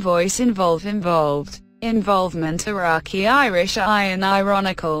 invited, invoice, involve, involved, involvement, Iraqi, Irish, iron,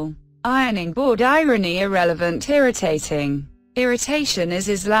 ironical, ironing board, irony, irrelevant, irritating, irritation is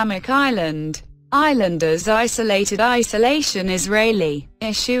Islamic, island, islanders, isolated, isolation, Israeli,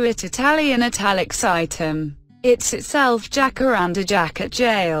 issue it, Italian, italics, item, it's itself, jacaranda, jacket,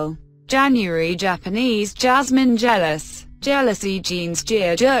 jail, January, Japanese, jasmine, jealous, jealousy, jeans,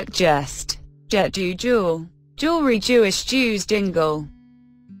 jeer, jerk, jest, jet, Jew, jewel, jewelry, Jewish, Jews, jingle,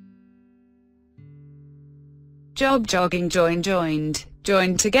 job, jogging, join, joined,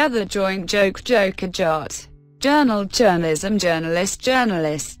 joined together, joint, joke, joke, a jot, journal, journalism, journalist,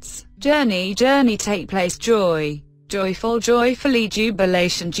 journalists, journey, journey, take place, joy, joyful, joyfully,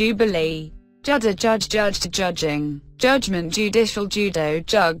 jubilation, jubilee, judge, judge, judged, judging, judgment, judicial, judo,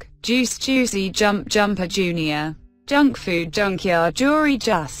 jug, juice, juicy, jump, jumper, junior, junk food, junkyard, jury,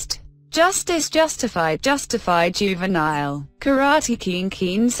 just, justice, justified, justified, juvenile, karate, keen,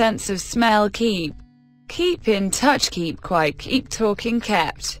 keen, sense of smell, keep in touch, keep quiet, keep talking,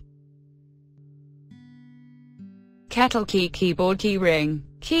 kept, kettle, key, keyboard, key ring,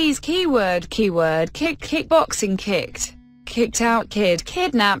 keys, keyword, keyword, kick, kickboxing, kicked, kicked out, kid,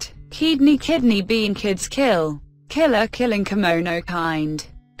 kidnapped, kidney, bean, kids, kill, killer, killing, kimono,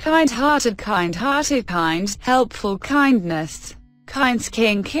 kind-hearted, kind, helpful, kindness, kinds,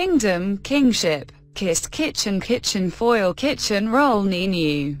 king, kingdom, kingship, kiss, kitchen, foil, kitchen, roll,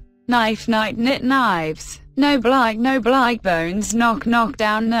 new, knife, night, knit, knives, no blight, bones, knock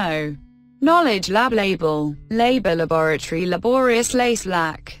down, no, knowledge, lab, label, labor, laboratory, laborious, lace,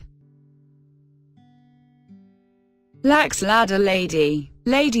 lax, ladder, lady,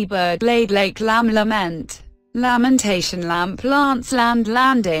 ladybird, blade, lake, lamb, lament, lamentation, lamp, lance, land,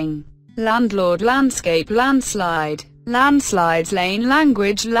 landing, landlord, landscape, landslide, landslides, lane,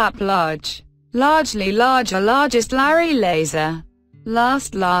 language, lap, large, largely, larger, largest, Larry, laser,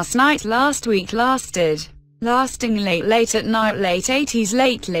 last night, last week, lasted, lasting, late at night, late 80s,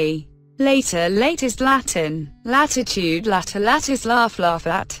 lately, later, latest, Latin, latitude, latter, lattice, laugh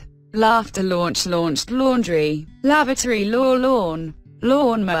at, laughter, launched, laundry, lavatory, lawn,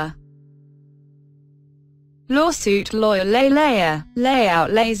 lawnmower, lawsuit, lawyer, layer,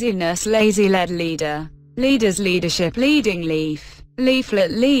 layout, laziness, lazy, leader, leaders, leadership, leading,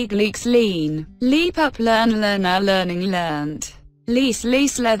 leaflet, leaks, lean, leap up, learner, learning, learnt, lease,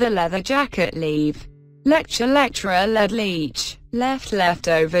 leather, jacket, leave, lecture, lecturer, leech,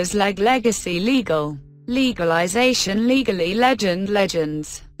 leftovers, legacy, legal, legalization, legally,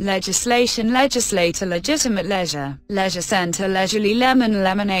 legends, legislation, legislator, legitimate, leisure center, leisurely,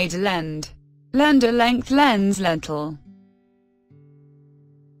 lemonade, lender, length, lens, lentil,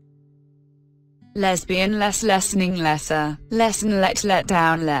 lesbian, lessening, lesser, lesson, let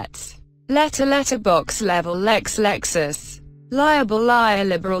down, letterbox, level, lexus, liable, liar,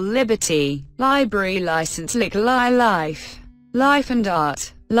 liberal, liberty, library, license, life and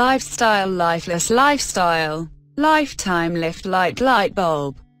art, lifestyle, lifeless, lifestyle, lifetime, lift, light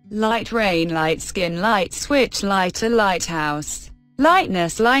bulb, light rain, light skin, light switch, lighter, lighthouse,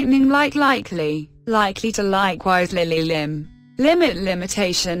 lightness, lightning, likely to, likewise, limit,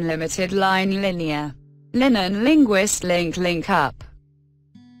 limitation, limited, line, linear, linen, linguist, link up,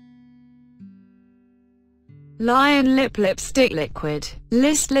 lion, lipstick, liquid,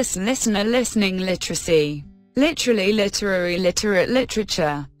 listener, listening, literacy, literally, literary, literate,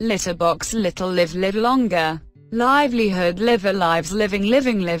 literature, litter box, little, live longer, livelihood, liver, lives, living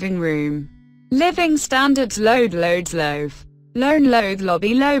room, living standards, loads, loaf, Lone, loathe,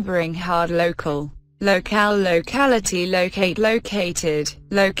 lobby, lowbring, hard, local. Locale, locality, locate, located.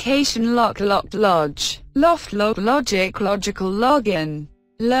 Location, lock, locked, lodge. Loft, log, logic, logical, login.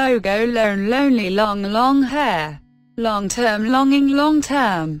 Logo, lone, lonely, long, long hair. Long term, longing, long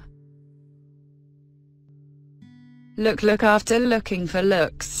term. Look, look after, looking for,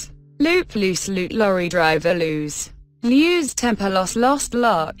 looks. Loop, loose, loot, lorry driver, lose. Lose, temper, loss, lost,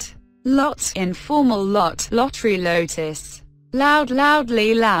 lot. Lots, informal, lot, lottery, lotus. Loud,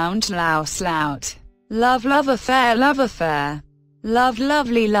 loudly, lounge, louse, lout. Love, love affair, love affair. Love,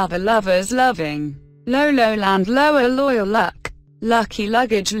 lovely, lover, lovers, loving. Low, lowland, lower, loyal, luck. Lucky,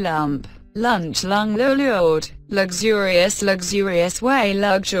 luggage, lump. Lunch, lung, lured. Luxurious, luxurious way,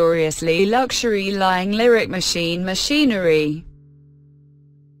 luxuriously, luxury, lying, lyric, machine, machinery.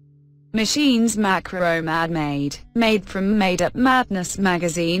 Machines, macro, mad, made from, made up, madness,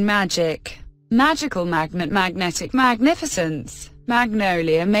 magazine, magic. Magical, magnet, magnetic, magnificence.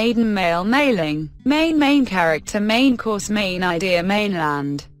 Magnolia, maiden, male, mailing. Main character, main course, main idea,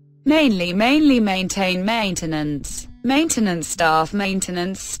 mainland. Mainly, maintain, maintenance. Maintenance staff,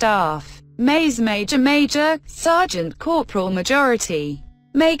 Maze, major, sergeant, corporal, majority.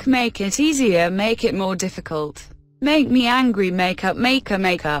 Make it easier, make it more difficult. Make me angry, makeup,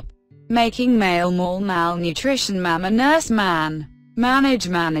 makeup. Making male, mall, malnutrition, mama, nurse, man. Manage,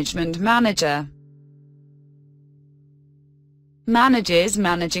 management, manager. Manages,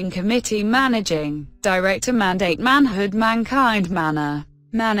 managing committee, managing. Director, mandate, manhood, mankind, manner.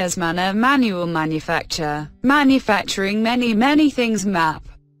 Manners, manner, manual, manufacture. Manufacturing, many things, map.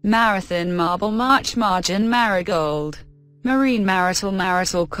 Marathon, marble, march, margin, marigold. Marine,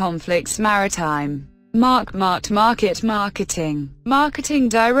 marital conflicts, maritime. Market, marketing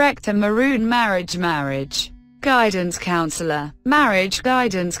director, maroon, marriage. Guidance counselor, marriage,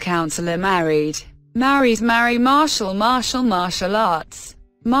 guidance counselor, married. Marries, marry, martial arts.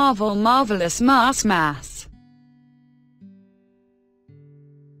 Marvel, marvelous, mass.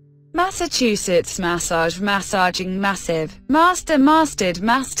 Massachusetts, massaging, massive. Master, masted,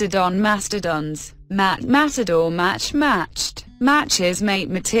 mastodons. Matador, matched. Matches, mate,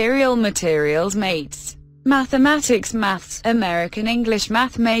 materials, mates. Mathematics, maths, American English,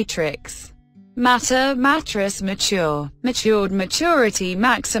 math, matrix. Matter, mattress, matured, maturity,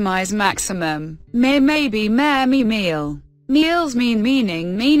 maximize, maximum. Maybe, meal. Meals mean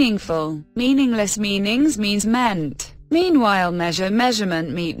meaning, meaningful. Meaningless, meanings means meant. Meanwhile,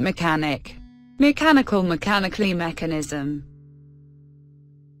 measurement, meet, mechanic. Mechanical, mechanically, mechanism.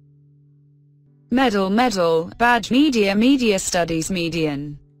 Medal, badge, media studies,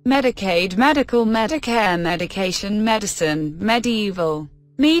 median. Medicaid, medical, Medicare, medication, medicine, medieval.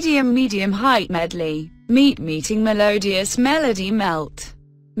 Medium height, medley. Meeting, melodious, melody, melt.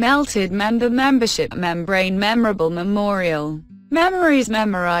 Melted, membership, membrane, memorable, memorial. Memories,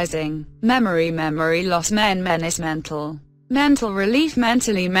 memorizing. Memory loss, menace, mental relief,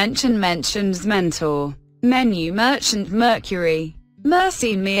 mentally, mentions, mentor. Menu, merchant, mercury.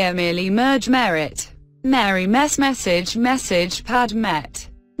 Mercy, merely, merge, merit. Mary, message, pad, met.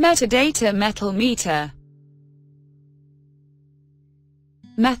 Metadata, metal, meter.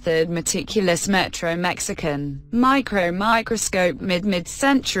 Method, meticulous, metro, Mexican. Microscope,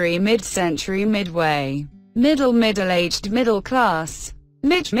 mid-century, midway. Middle-aged, middle class.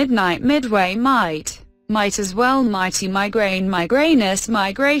 Midnight, midway, might as well, mighty, migrainous,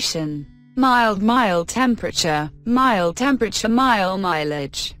 migration. Mild temperature, mile,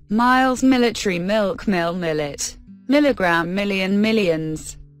 mileage. Miles, military, milk, millet. Milligram,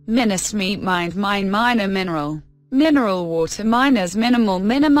 millions. Minus, meat, mind, minor, mineral water, miners, minimal,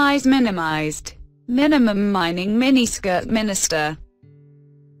 minimized. Minimum, mining, miniskirt, minister.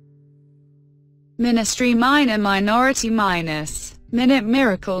 Ministry, minor, minority, minus. Minute,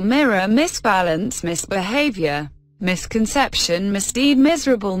 miracle, mirror, misbalance, misbehavior. Misconception, misdeed,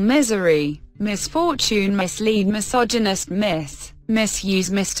 miserable, misery. Misfortune, mislead, misogynist, misuse,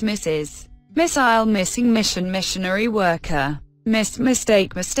 misses. Missile, missing, mission, missionary worker.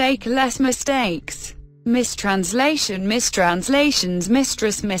 Mistake, less mistakes. Mistranslation, mistranslations,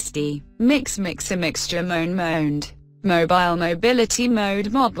 mistress, misty. Mixer, mixture, moaned. Mobile, mobility,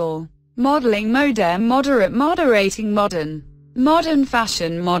 mode, model. Modeling, modem, moderate, moderating, modern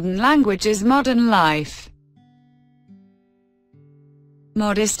fashion, modern languages, modern life.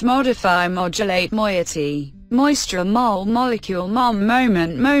 Modest, modify, modulate, moiety. Moisture, molecule,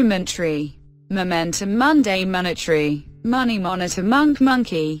 moment, momentary. Momentum, Monday, monetary. Money, monitor,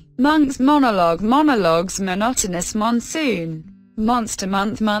 monkey. Monks, monologues, monotonous, monsoon. Monster,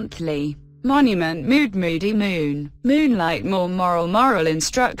 monthly. Monument, moody, moon. Moonlight, more moral,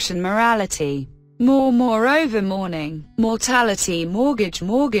 instruction, morality. moreover morning, mortality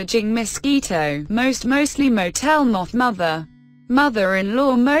mortgaging mosquito mostly motel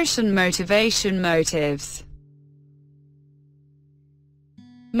mother-in-law motion motivation motives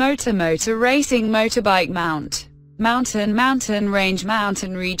motor racing motorbike mountain range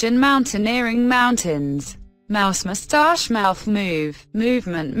mountain region mountaineering mountains mouse mustache mouth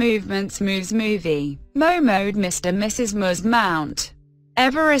movements moves movie mode Mr. Mrs. Mus mount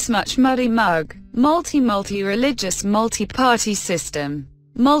Everest much muddy mug multi-religious multi-party system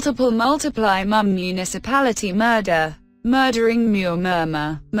multiply municipality murdering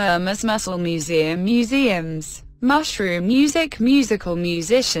murmurs muscle museums mushroom musical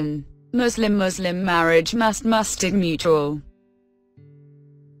musician Muslim marriage mustard mutual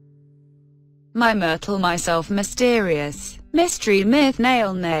my myrtle myself mysterious mystery myth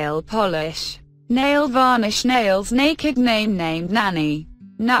nail polish nail varnish nails naked named nanny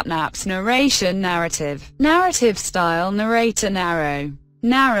naps narration narrative style narrator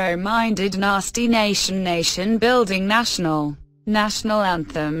narrow-minded nasty nation building national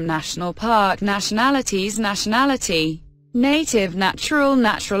anthem national park nationality native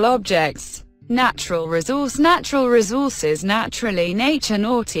natural objects natural resources naturally nature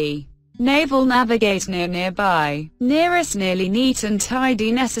naughty naval navigate nearby nearest nearly neat and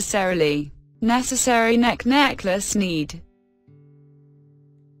tidy necessary necklace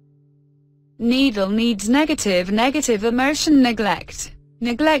needle needs negative emotion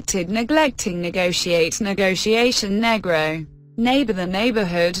neglecting negotiation negro neighbor the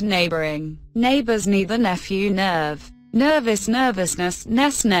neighborhood neighboring neighbors neither nephew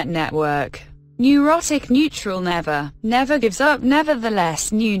nervousness network neurotic neutral never gives up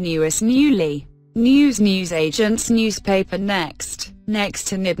nevertheless newest newly news agents newspaper next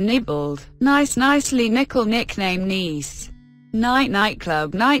to nibbled nicely nickel nickname niece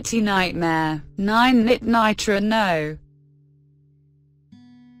nightclub nighty nightmare nitra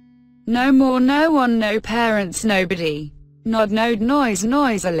no more no one no parents nobody nod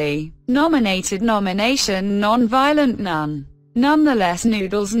noisily nominated nomination non-violent nonetheless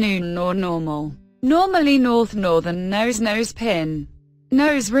noodles noon or normally northern nose pin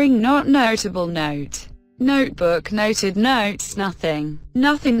nose ring not notable notebook noted notes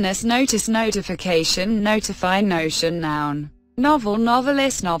nothingness notice notification notify notion noun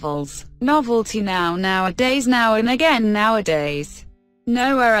novelist novels novelty nowadays now and again nowadays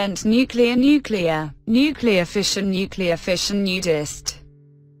nowhere and nuclear fission nudist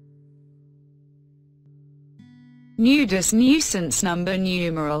nuisance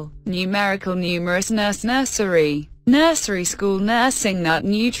numerical numerous nursery school nursing nut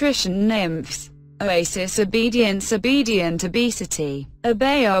nutrition nymphs oasis obedience obedient obesity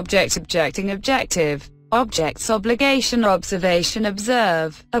obey objecting objective objects obligation observation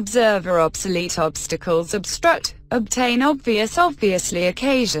observer obsolete obstacles obstruct obtain obviously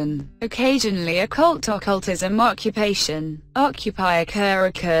occasionally occult occultism occupation occupy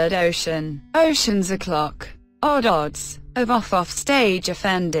occurred oceans o'clock odds of off stage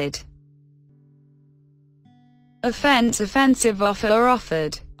offended offense offensive offer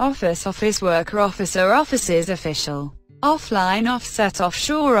offered office worker officer offices official offline offset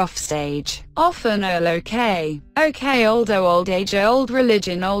offshore offstage often okay old age old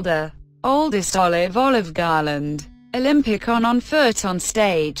religion oldest olive garland Olympic on foot on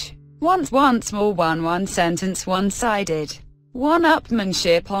stage once more one sentence one-sided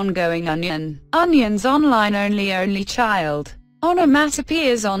one-upmanship ongoing onions online only child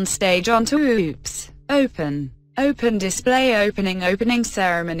onomatopoeias on stage onto oops open display opening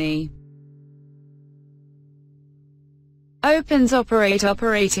ceremony opens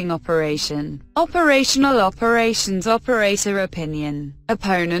operating operation operational operations operator opinion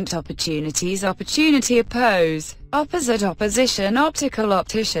opponent opportunities opportunity oppose opposite opposition optical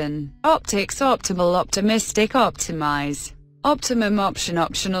optician optics optimal optimistic optimize optimum option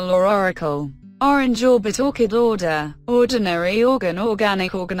optional or oracle orange orbit orchid order ordinary organ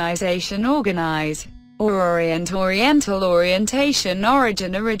organic organization organize or oriental orientation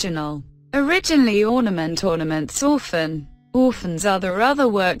origin originally ornaments orphans other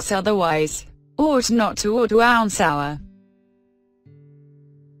works otherwise ought not to ounce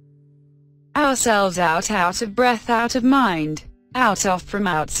ourselves out of breath out of mind out off from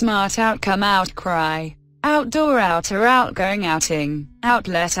outsmart outcome outcry outdoor outer outgoing outing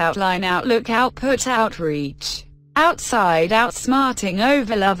outlet outline outlook output outreach outside outsmarting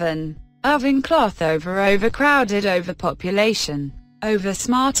overloving oven cloth overcrowded overpopulation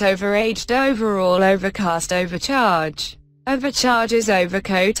oversmart overaged overall overcast overcharges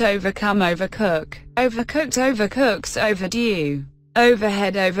overcoat overcome overcooked overcooks overdue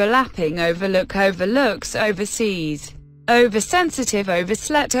overhead, overlapping, overlook, overlooks, overseas, oversensitive,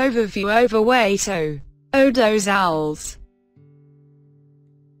 overslept, overview, overweight, odos, owls,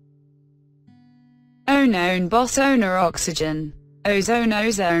 unknown, boss, owner, oxygen, ozone,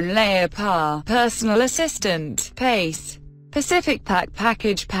 ozone layer, par, personal assistant, pace, Pacific, pack,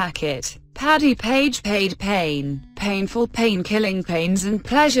 package, packet, paddy, page, paid, pain, painful, pain, killing, pains and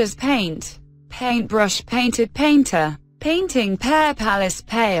pleasures, paint, paintbrush, painted, painter, painting, pair, palace,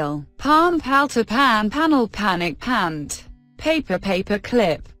 pale, palm, palter, pan, panel, panic, pant, paper, paper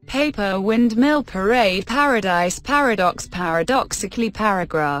clip, paper, windmill, parade, paradise, paradox, paradoxically,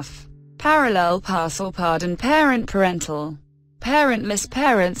 paragraph, parallel, parcel, pardon, parent, parental, parentless,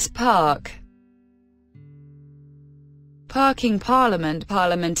 parents, park, parking, parliament,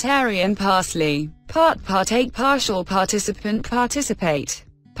 parliamentarian, parsley, part, partake, partial, participant, participate,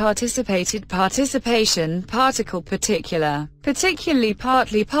 participated, participation, particle, particular, particularly,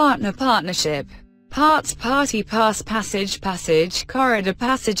 partly, partner, partnership, parts, party, pass, passage, passage, corridor,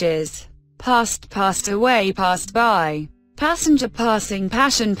 passages, past, passed away, passed by, passenger, passing,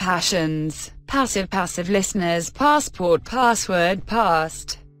 passion, passions, passive, passive listeners, passport, password,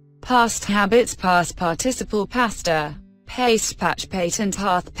 past, past habits, past participle, pastor, paste, patch, patent,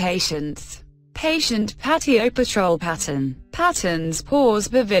 hearth, patience, patient, patio, patrol, pattern, patterns, pause,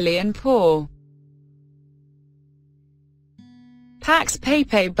 pavilion, paw, pax, pay,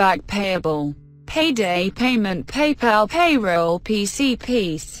 back, payable, payday, payment, PayPal, payroll, PC,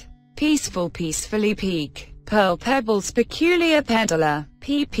 peace, peaceful, peacefully, peak, pearl, pebbles, peculiar, peddler,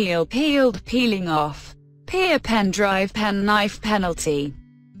 peel, peeled, peeling off, peer, pen drive, pen knife, penalty,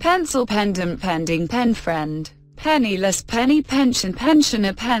 pencil, pendant, pending, pen friend, penniless, penny, pension,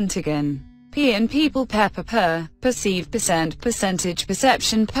 pensioner, pentagon, and people, pepper, per, perceive, percent, percentage,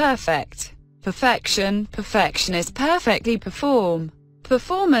 perception, perfect, perfection, perfectionist, perfectly, perform,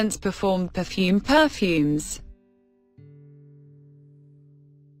 performance, performed, perfume, perfumes,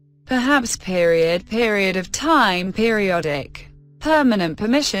 perhaps, period, period of time, periodic, permanent,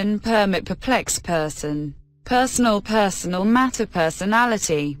 permission, permit, perplex, person, personal, personal matter,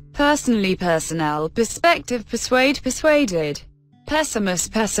 personality, personally, personnel, perspective, persuade, persuaded,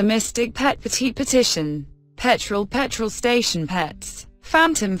 pessimist, pessimistic, pet, petite, petition, petrol, petrol station, pets,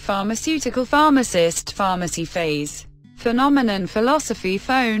 phantom, pharmaceutical, pharmacist, pharmacy, phase, phenomenon, philosophy,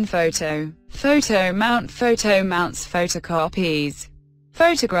 phone, photo, photo mounts, photocopies,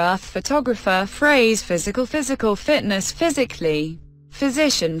 photograph, photographer, phrase, physical, physical, fitness, physically,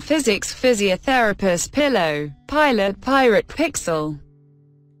 physician, physics, physiotherapist, pillow, pilot, pirate, pixel,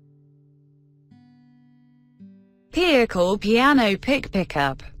 vehicle, piano,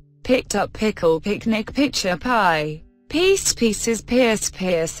 pickup, picked up, pickle, picnic, picture, pie, piece, pieces, pierce,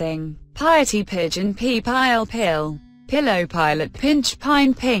 piercing, piety, pigeon, pile, pill, pillow, pilot, pinch,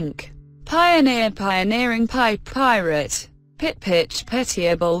 pine, pink, pioneer, pioneering, pipe, pirate, pit, pitch,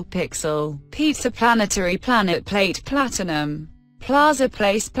 pitiable, pixel, pizza, planetary, planet, plate, platinum, plaza,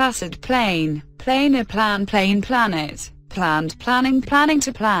 place, placid, plane, planar, plan, plane, planet, planned, planning, planning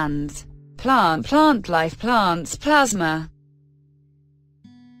to plans, plant, plant life, plants, plasma,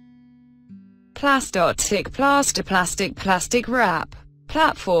 plastotic, plaster, plastic, plastic wrap,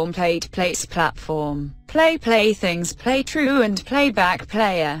 platform, plate, plates, platform, playthings, play true and playback,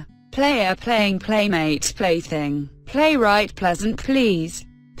 player, playing, playmate, plaything, playwright, pleasant, please,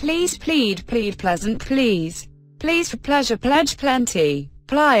 plead, pleasant, please for pleasure, pledge, plenty,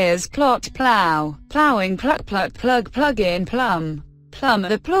 pliers, plot, plow, plowing, plug, plug-in, plum,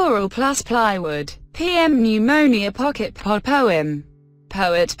 the plural, plus plywood, PM, pneumonia, pocket, pod, poem,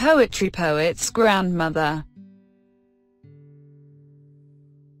 poet, poetry, poet's grandmother,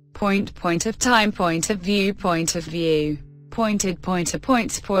 point of time, point of view, pointed, pointer,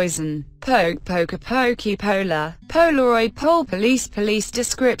 points, poison, poker, pokey, polar, polaroid, pole, police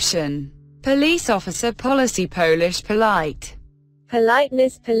description, police officer, policy, Polish, polite,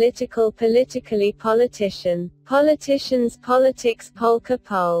 politeness, political, politically, politician, politicians, politics, polka,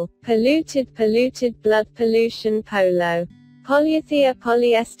 pole, polluted, blood, pollution, polo, polyethia,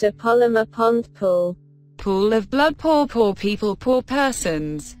 polyester, polymer, pond, pool of blood, poor people, poor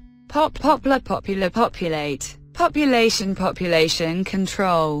persons, popular, populate, population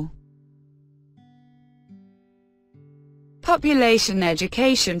control, population,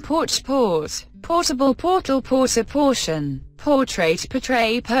 education, port, portable, portal, porter, portion, portrait,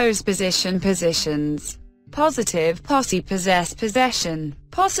 portray, pose, positions, positive, posse, possess, possession,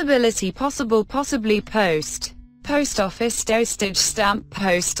 possibility, possible, possibly, post office, dosage, stamp,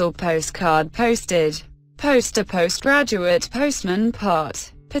 postal, postcard, posted, poster, postgraduate, postman,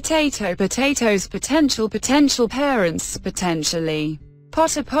 pot, Potato, potatoes, potential, potential parents, potentially.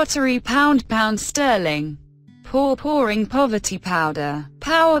 Potter, pottery, pound, pound sterling. Pour, pouring, poverty, powder.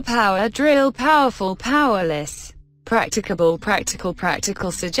 Power, power, drill, powerful, powerless. Practicable, practical,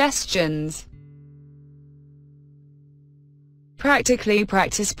 practical suggestions. Practically,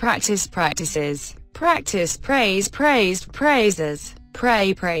 practice, practice, practices. Practice, praise, praised, praises.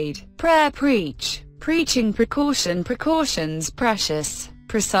 Pray, prayed. Prayer, preach. Preaching, precaution, precautions, precious.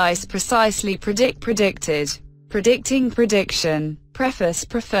 Precise, precisely, predict, predicted. Predicting, prediction. Preface,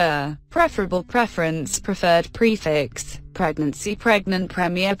 prefer. Preferable, preference, preferred, prefix. Pregnancy, pregnant,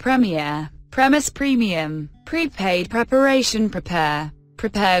 premier, premiere. Premise, premium. Prepaid, preparation, prepare.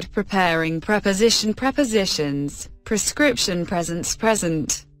 Prepared, preparing, preposition, prepositions. Prescription, presence,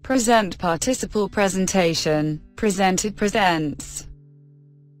 present. Present, participle, presentation. Presented, presents.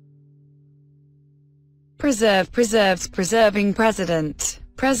 Preserve, preserves, preserving, president.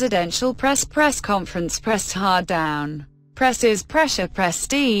 Presidential, press, press conference, pressed hard down. Presses, pressure,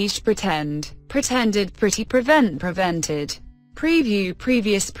 prestige, pretend. Pretended, pretty, prevent, prevented. Preview,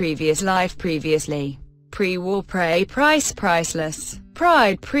 previous, previous life, previously. Pre-war, prey, price, priceless.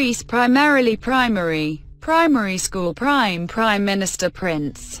 Pride, priest, primarily, primary. Primary school, prime, prime minister,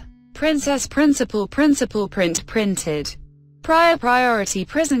 prince. Princess, principal, principal, print, printed. Prior, priority,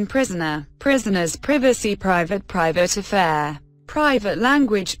 prison, prisoner. Prisoners, privacy, private, private affair. Private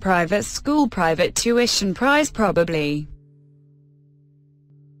language, private school, private tuition, prize, probably.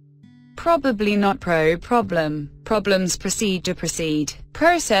 Probably not, problem. Problems, procedure, proceed.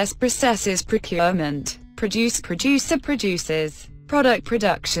 Process, processes, procurement. Produce, producer, produces. Product,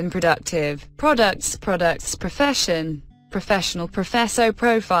 production, productive. Products, products, profession. Professional, professo,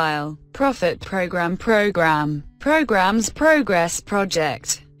 profile. Profit, program, program. Programs, progress,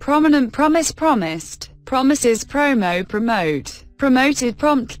 project. Prominent, promise, promised. Promises, promo, promote. Promoted,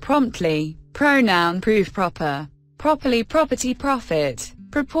 prompt, promptly. Pronoun, proof, proper. Properly, property, profit.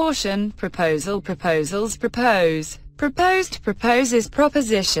 Proportion, proposal, proposals, propose. Proposed, proposes,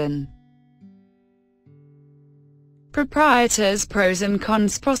 proposition. Proprietors, pros and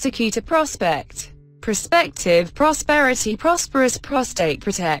cons, prosecutor, prospect. Prospective, prosperity, prosperous, prostate,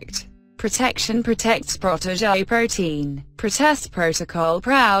 protect. Protection, protects, protege, protein. Protest, protocol,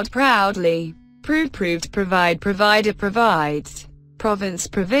 proud, proudly. Prove, proved, provide, provider, provides. Province,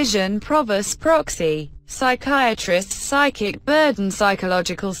 provision, provost, proxy. Psychiatrist, psychic, burden,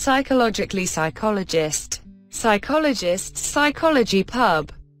 psychological, psychologically, psychologist. Psychologist, psychology,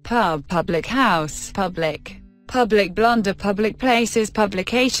 pub. Pub, public house, public. Public blunder, public places,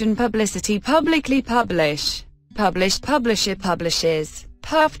 publication, publicity, publicly publish. Published, publisher, publishes.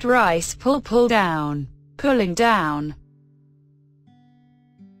 Puffed rice, pull, pull down. Pulling down.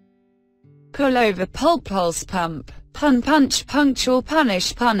 Pull over, pull, pulse, pump. Pun, punch, punctual,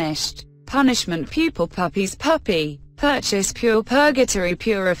 punish, punished. Punishment, pupil, puppies, puppy. Purchase, pure, purgatory,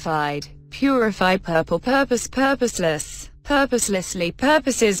 purified. Purify, purple, purpose, purposeless. Purposelessly,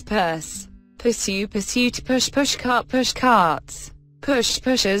 purposes, purse. Pursue, pursuit, push, push, cart, push, carts. Push,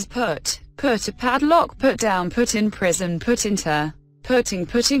 pushers, put. Put a padlock, put down, put in prison, put into. Putting,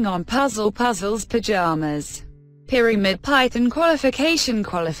 putting on, puzzle, puzzles, pajamas. Pyramid, python, qualification,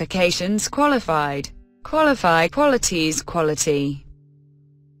 qualifications, qualified. Qualify, qualities, quality.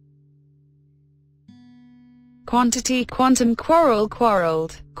 Quantity, quantum, quarrel,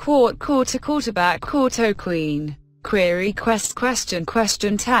 quarreled. Court, quarter, quarterback, quarto, queen. Query, quest, question,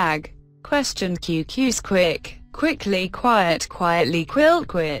 question, tag. Question, QQ's, quick. Quickly, quiet, quietly, quilt,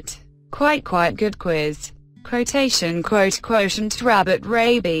 quit. Quite, quite good quiz. Quotation, quote, quotient, rabbit,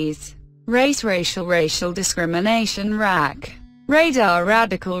 rabies. Race, racial, racial discrimination, rack. Radar,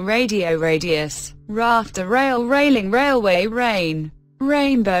 radical, radio, radius. Rafter, rail, railing, railway, rain.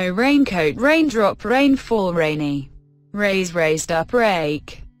 Rainbow, raincoat, raindrop, rainfall, rainy. Raise, raised up,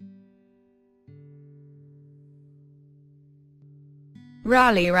 rake.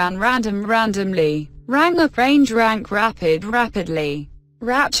 Rally, ran, random, randomly. Rang up, range, rank, rapid, rapidly.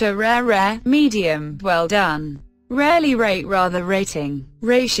 Rapture, rare, rare, medium, well done. Rarely, rate, rather, rating.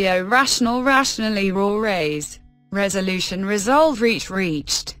 Ratio, rational, rationally, raw, raise. Resolution, resolve, reach,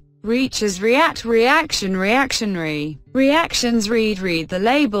 reached. Reaches, react, reaction, reactionary. Reactions, read, read the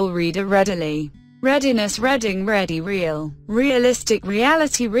label, reader, readily. Readiness, reading, ready, real. Realistic,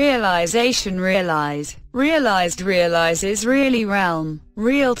 reality, realization, realize. Realized, realizes, really, realm.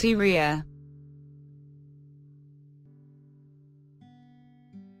 Realty, rear.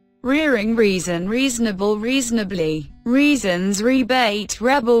 Rearing, reason, reasonable, reasonably. Reasons, rebate,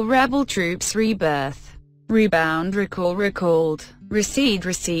 rebel, rebel troops, rebirth. rebound, recall, recalled, recede,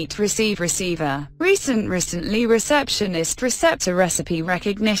 receipt, receive, receiver, recent, recently, receptionist, receptor, recipe,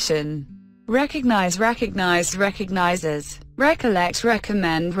 recognition, recognize, recognized, recognizes, recollect,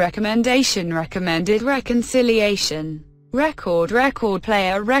 recommend, recommendation, recommended, reconciliation, record, record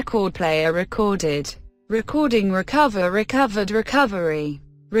player, recorded, recording, recover, recovered, recovery,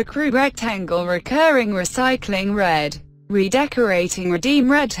 recruit, rectangle, recurring, recycling, red, redecorating,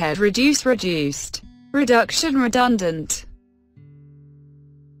 redeem, redhead, reduce, reduced, reduction, redundant,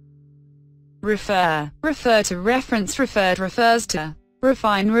 refer, refer to, reference, referred, refers to,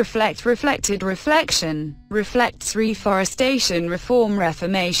 refine, reflect, reflected, reflection, reflects, reforestation, reform,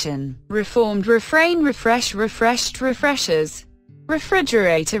 reformation, reformed, refrain, refresh, refreshed, refreshers,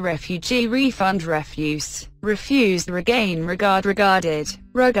 refrigerator, refugee, refund, refuse, refused, regain, regard, regarded,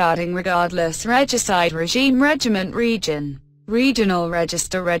 regarding, regardless, regicide, regime, regiment, region, regional,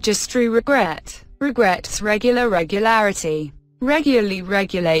 register, registry, regret, regrets, regular, regularity, regularly,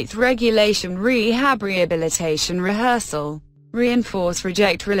 regulate, regulation, rehab, rehabilitation, rehearsal, reinforce,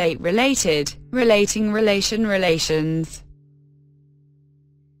 reject, relate, related, relating, relation, relations,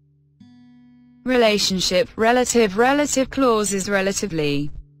 relationship, relative, relative clauses,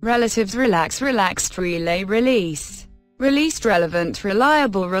 relatively, relatives, relax, relaxed, relay, release, released, relevant,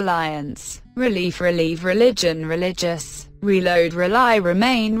 reliable, reliance, relief, relieve, religion, religious, reload, rely,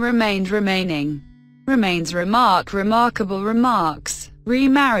 remain, remained, remaining, remains, remark, remarkable, remarks,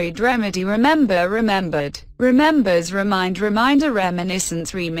 remarried, remedy, remember, remembered, remembers, remind, reminder,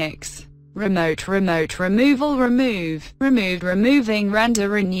 reminiscence, remix, remote, remote, removal, remove, removed, removing, render,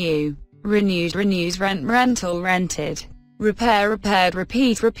 renew, renewed, renews, rent, rental, rented, repair, repaired,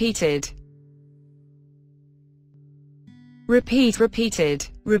 repeat, repeated, repeat, repeated,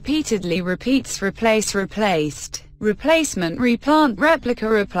 repeatedly, repeats, replace, replaced, replacement, replant, replica,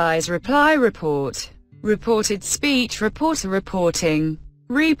 replies, reply, report, reported speech, reporter, reporting,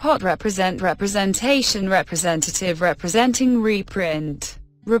 repot, represent, representation, representative, representing, reprint,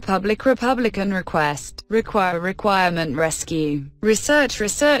 republic, republican, request, require, requirement, rescue, research,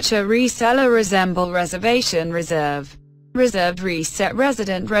 researcher, reseller, resemble, reservation, reserve, reserved, reset,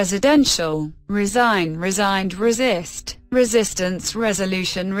 resident, residential, resign, resigned, resist, resistance,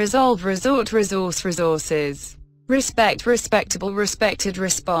 resolution, resolve, resort, resource, resources, respect, respectable, respected,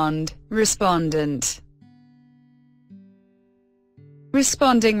 respond, respondent,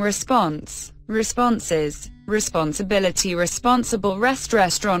 responding, response, responses, responsibility, responsible,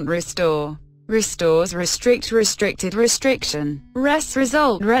 restaurant, restore, restores, restrict, restricted, restriction,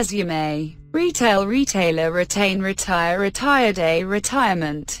 result, resume, retail, retailer, retain, retire, retire day,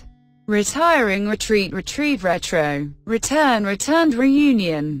 retirement, retiring, retreat, retrieve, retro, return, returned,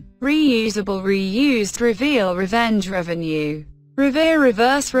 reunion, reusable, reused, reveal, revenge, revenue, revere,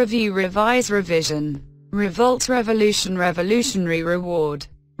 reverse, review, revise, revision, revolt, revolution, revolutionary, reward,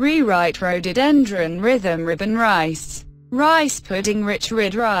 rewrite, rhododendron, rhythm, ribbon, rice, rice pudding, rich,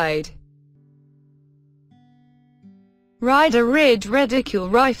 rid, ride, rider, rid, ridicule,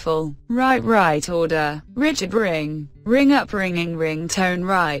 rifle, right, order, rigid, ring, ring up, ringing, ringtone,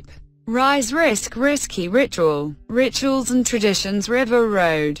 ripe, rise, risk, risky, ritual, rituals and traditions, river,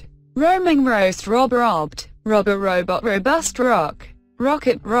 road, roaming, roast, rob, robbed, robber, robot, robust, rock,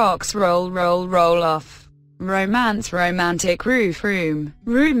 rocket, rocks, roll off, romance, romantic, roof, room,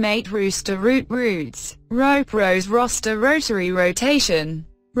 roommate, rooster, root, roots, rope, rose, roster, rotary, rotation,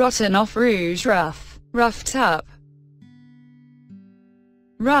 rotten off, rouge, rough, roughed up,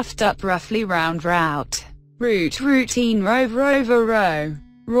 roughly, round, route, route, routine, rove, rover, row,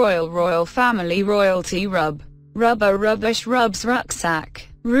 royal, family, royalty, rub, rubber, rubbish, rubs, rucksack,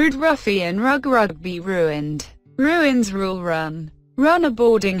 rude, ruffian, rugby, ruined, ruins, rule, run a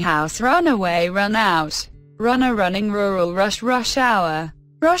boarding house, run away, run out, runner, running, rural, rush hour,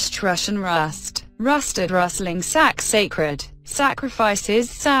 rushed, Russian, rust, rusted, rustling, sack, sacred, sacrifices,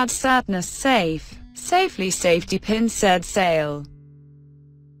 sad, sadness, safe, safely, safety pin, said, sail,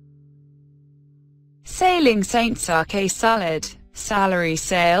 sailing, saint, sake, salad, salary,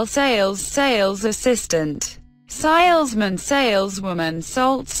 sale, sales assistant, salesman, saleswoman,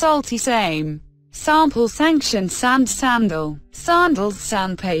 salt, salty, same, sample, sanction, sand, sandal, sandals,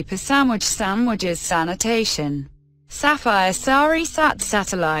 sandpaper, sandwich, sandwiches, sanitation, sapphire, sari,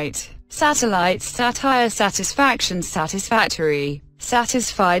 satellite, satellites, satire, satisfaction, satisfactory,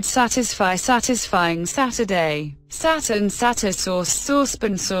 satisfied, satisfy, satisfying, Saturday, Saturn, satyr,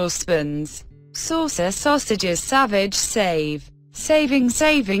 saucepan, saucepans, saucer, sausages, savage, save,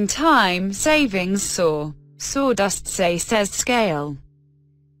 saving time, savings, saw, sawdust, say, says, scale,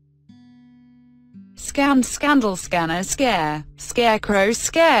 Scan, scandal, scanner, scare, scarecrow,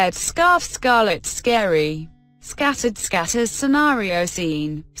 scared, scarf, scarlet, scary. Scattered, scatters, scenario,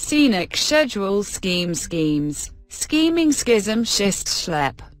 scene, scenic, schedule, scheme, schemes. Scheming, schism, schist,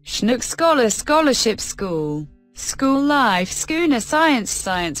 schlep, schnook, scholar, scholarship, school. School life, schooner, science,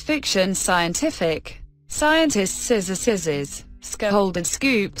 science fiction, scientific. Scientist, scissor, scissors. Scaholded,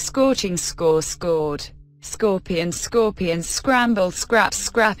 scoop, scorching, score, scored. Scorpion, scorpions, scramble, scrap,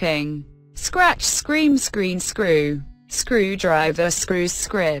 scrapping. Scratch, scream, screen, screw. Screwdriver, screws,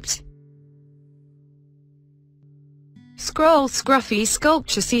 script. Scroll, scruffy,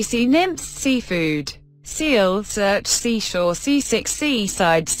 sculpture, CC, nymphs, seafood. Seal, search, seashore, seasick,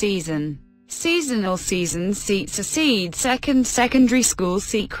 seaside, season. Seasonal, season, seats, a seed, second, secondary school,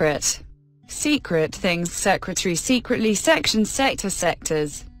 secret. Secret things, secretary, secretly, section, sector,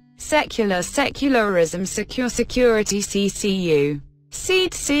 sectors. Secular, secularism, secure, security, CCU.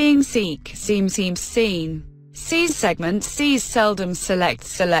 Seed, seeing, seek, seems, seen. Seize, segment, seize, seldom, select,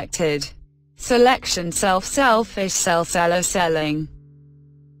 selected. Selection, self, selfish, sell, seller, selling.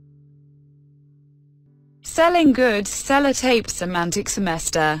 Selling goods, sellotape, semantic,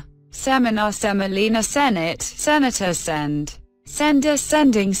 semester. Seminar, semolina, senate, senator, send. Sender,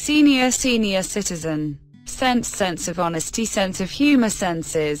 sending, senior, senior citizen. Sense, sense of honesty, sense of humor,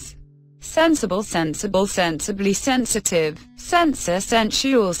 senses. Sensible, sensible, sensibly, sensitive. Censor,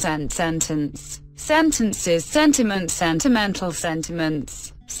 sensual, sentence. Sentences, sentiment, sentimental,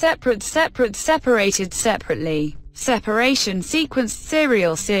 sentiments. Separate, separate, separated, separately. Separation, sequence,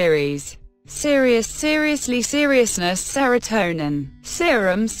 serial, series. Serious, seriously, seriousness, serotonin.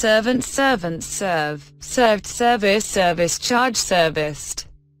 Serum, servant, servants, serve. Served, service, service, charge, serviced.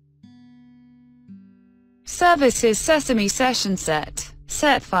 Services, sesame, session, set.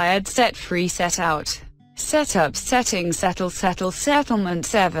 Set, fired, set free, set out. Set up, setting, settle, settle, settlement,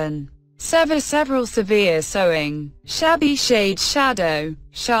 seven. Sever, several, severe, sewing. Shabby, shade, shadow.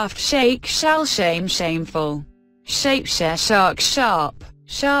 Shaft, shake, shall, shame, shameful. Shape, share, shark, sharp.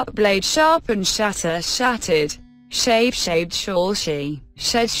 Sharp blade, sharpen, shatter, shattered. Shave, shaved, shawl, she.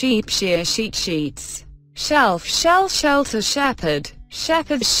 Shed, sheep, shear, sheet, sheets. Shelf, shell, shelter, shepherd.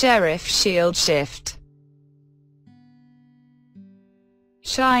 Shepherd, sheriff, shield, shift.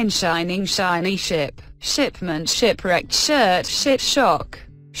 Shine, shining, shiny, ship. Shipment, shipwrecked, shirt, shit, shock.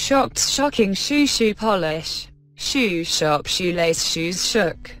 Shocked, shocking, shoe, shoe polish. Shoe shop, shoelace, shoes,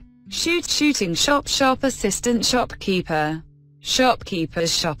 shook. Shoot, shooting, shop, shop, assistant, shopkeeper.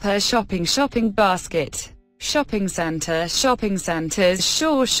 Shopkeepers, shopper, shopping, shopping basket. Shopping center, shopping centers,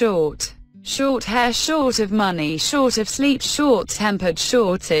 shore, short. Short hair, short of money, short of sleep, short-tempered,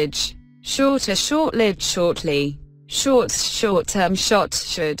 shortage. Shorter, short-lived, shortly. Shorts, short-term, shot,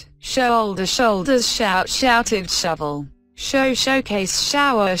 should. Shoulder, shoulders, shout, shouted, shovel. Show, showcase,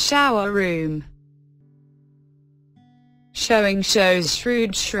 shower, shower room. Showing, shows,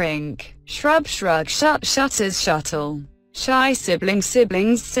 shrewd, shrink. Shrub, shrug, shut, shutters, shuttle. Shy, sibling,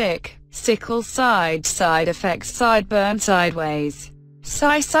 siblings, sick. Sickle, side, side effects, sideburn, sideways.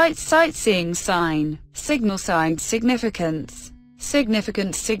 Sight, sightseeing, sign. Signal, sign, significance.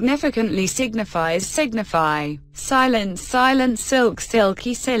 Significant, significantly, signifies, signify. Silent, silent, silk,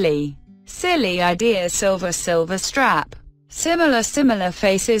 silky, silly. Silly idea, silver, silver strap. Similar, similar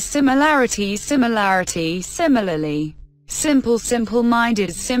faces, similarities, similarity, similarly. Simple,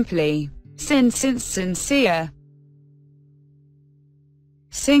 simple-minded, simply. Sincere.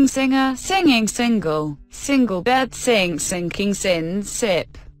 Sing, singer, singing, single. Single bed, sing, sinking, sin,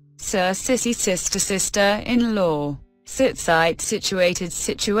 sip. Sir, sissy, sister, sister, in-law. Sit, site, situated,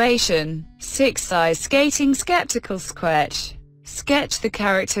 situation. Six size, skating, skeptical, sketch. Sketch the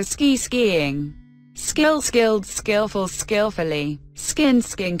character, ski, skiing. Skill, skilled, skillful, skillfully. Skin,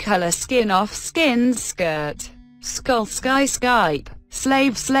 skin color, skin off, skin, skirt. Skull, sky, Skype.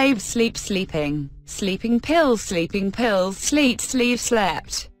 Slave, slave, sleep, sleeping. Sleeping pills, sleet, sleeve,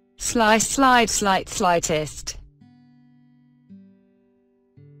 slept. Slice, slide, slight, slightest.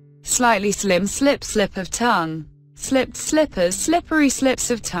 Slightly slim, slip, slip of tongue. Slipped, slippers, slippery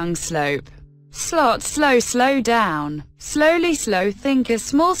slips of tongue, slope. Slot, slow, slow down. Slowly, slow thinker,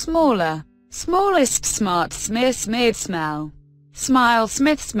 small, smaller. Smallest, smart, smear, smeared, smell. Smile,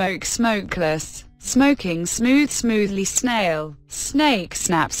 smith, smoke, smokeless. Smoking, smooth, smoothly, snail. Snake,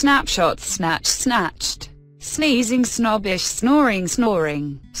 snap, snapshot, snatch, snatched. Sneezing, snobbish, snoring,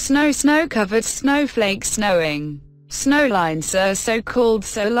 snoring. Snow, snow-covered, snowflake, snowing. Snowline, sir, so called,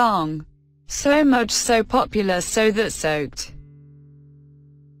 so long. So much, so popular, so that soaked.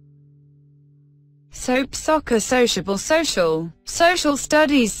 Soap, soccer, sociable, social. Social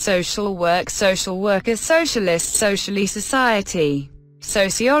studies, social work, social worker, socialist, socially, society.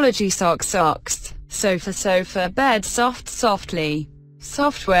 Sociology, socks, sofa sofa, bed soft softly,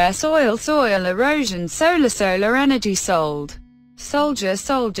 software soil soil, erosion solar solar, energy sold, soldier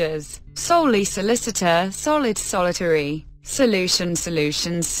soldiers, solely solicitor, solid solitary, solution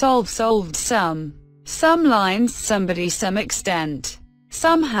solutions, solve solved, some lines, somebody, some extent,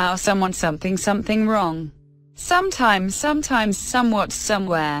 somehow, someone, something something wrong, sometimes sometimes, somewhat,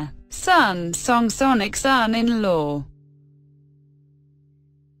 somewhere, sun song, sonic, son-in-law,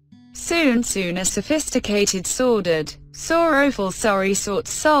 soon sooner, sophisticated, sordid, sorrowful, sorry, sort,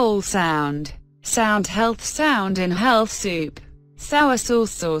 soul, sound, sound, health, sound in health, soup, sour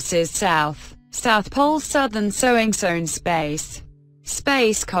sauce, sources, south, south pole, southern, sewing, sewn, space,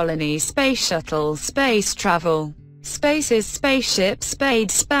 space colony, space shuttle, space travel, spaces, spaceship, spade,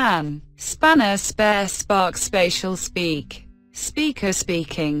 span, spanner, spare, spark, spatial, speak, speaker,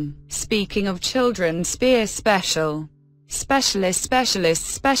 speaking, speaking of children, spear, special, specialist, specialist,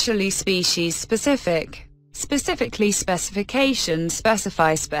 specially, species, specific, specifically, specification,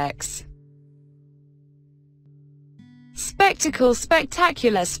 specify, specs, spectacle,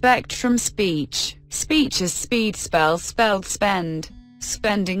 spectacular, spectrum, speech, speeches, speed, spell, spelled, spend,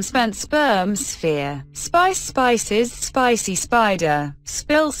 spending, spent, sperm, sphere, spice, spices, spicy, spider,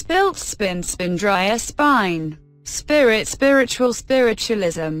 spill, spilt, spin, spin, dryer, spine, spirit, spiritual,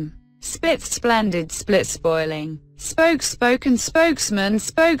 spiritualism, spit, splendid, split, spoiling, spoke, spoken, spokesman,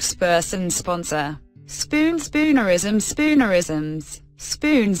 spokesperson, sponsor, spoon, spoonerism, spoonerisms,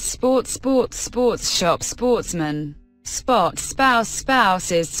 spoons, sports, sports, sports shop, sportsman, spot, spouse,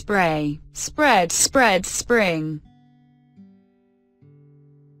 spouses, spray, spread, spread, spring,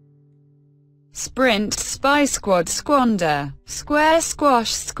 sprint, spy, squad, squander, square,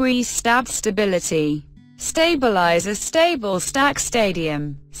 squash, squeeze, stab, stability, stabilizer, stable, stack,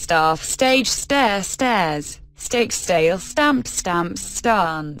 stadium, staff, stage, stare, stairs, stake, stale, stamp, stamps,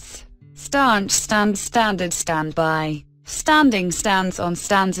 stance, stanch, stand, standard, standby, standing, stands on,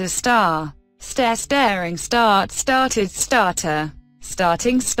 stanza, star, stare, staring, start, started, starter,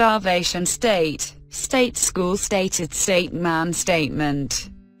 starting, starvation, state, state, school, stated, state, man, statement,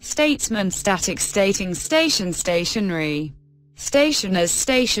 statesman, static, stating, station, stationary, stationers,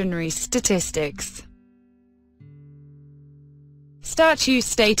 stationary, statistics, statue,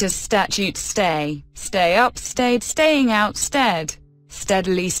 status, statute, stay, stay up, stayed, staying out, stead,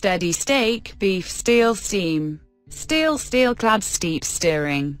 steadily, steady, steak, beef, steel, steam, steel, steel clad, steep,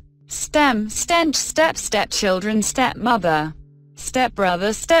 steering, stem, stench, step, stepchildren, stepmother,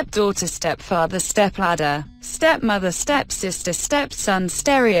 stepbrother, stepdaughter, stepfather, stepladder, stepmother, stepsister, stepson,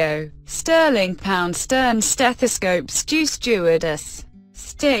 stereo, sterling, pound, stern, stethoscope, stew, stewardess,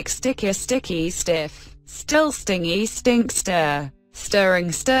 stick, sticker, sticky, stiff, still, stingy, stink, stir,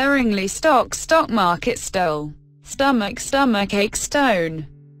 stirring, stirringly, stock, stock market, stole, stomach, stomach ache, stone,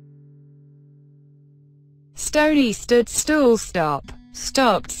 stony, stood, stool, stop,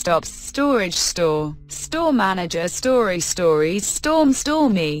 stopped, stops, storage, store, store manager, story, stories, storm,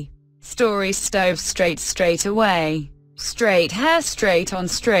 stormy, story, stove, straight, straight away, straight hair, straight on,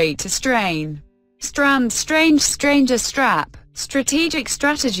 straight to strain, strand, strange, stranger, strap, strategic,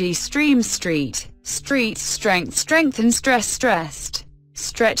 strategy, stream, street, street, strength, strengthen, stress, stressed,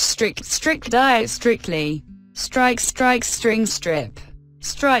 stretch, strict, strict, diet, strictly, strike, strike, string, strip,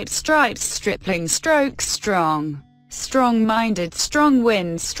 stripe, stripes, stripling, stroke, strong, strong-minded, strong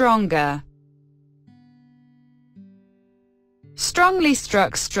wind, stronger, strongly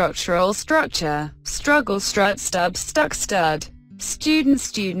struck, structural, structure, struggle, strut, stub, stuck, stud, student,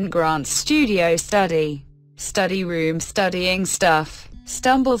 student, grant, studio, study, study room, studying stuff,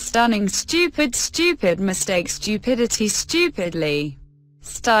 stumble, stunning, stupid, stupid, mistake, stupidity, stupidly,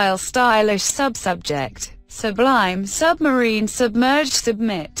 style, stylish, subsubject, sublime, submarine, submerged,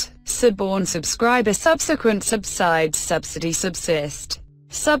 submit, suborn, subscriber, subsequent, subside, subsidy, subsist,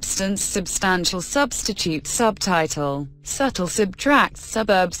 substance, substantial, substitute, subtitle, subtle, subtract,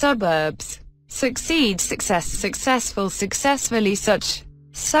 suburb, suburbs, succeed, success, successful, successfully, such,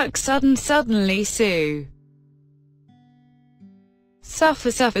 suck, sudden, suddenly, sue,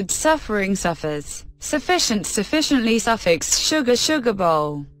 suffer, suffered, suffering, suffers, sufficient, sufficiently, suffix, sugar, sugar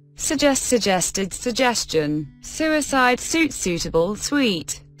bowl, suggest, suggested, suggestion, suicide, suit, suitable,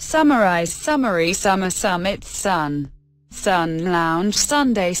 sweet, summarize, summary, summer, summit, sun, sun, lounge,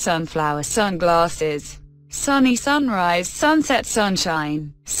 Sunday, sunflower, sunglasses, sunny, sunrise, sunset,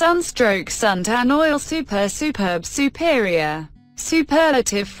 sunshine, sunstroke, suntan, oil, super, superb, superior,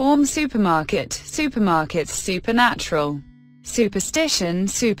 superlative form, supermarket, supermarkets, supernatural, superstition,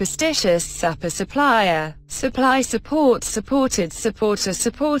 superstitious, supper, supplier, supply, support, supported, supporter,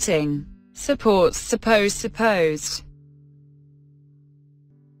 supporting, supports, suppose, supposed,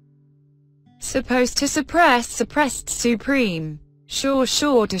 Supposed to suppress, suppressed, supreme. Shore,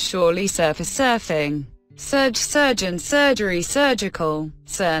 shore to surely, surface, surfing. Surge, surgeon, surgery, surgical.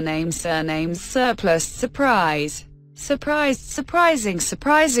 Surname, surnames, surplus, surprise. Surprised, surprising,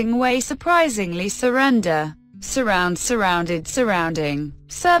 surprising way, surprisingly, surrender. Surround, surrounded, surrounding.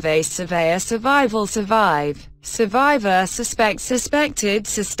 Survey, surveyor, survival, survive. Survivor, suspect, suspected,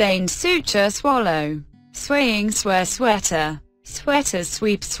 sustained, suture, swallow. Swaying, swear, sweater. Sweater,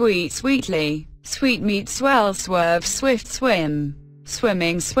 sweep, sweet, sweetly. Sweet meat, swell, swerve, swift, swim.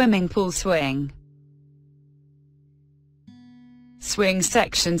 Swimming, swimming pool, swing. Swing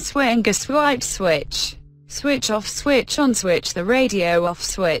section, swinger, swipe, switch. Switch off, switch on, switch the radio off,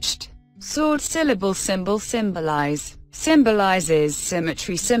 switched. Sword, syllable, symbol, symbolize. Symbolizes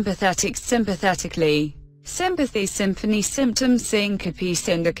symmetry, sympathetic, sympathetically. Sympathy, symphony, symptom, syncope,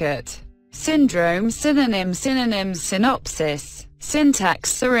 syndicate. Syndrome, synonym, synonyms, synopsis.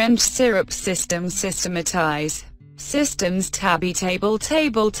 Syntax, syringe, syrup, system, systematize. Systems, tabby, table,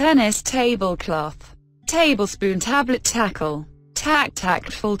 table tennis, tablecloth. Tablespoon, tablet, tackle. Tact,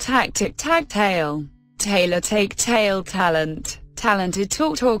 tactful, tactic, tagtail. Tailor, take, tail, talent. Talented,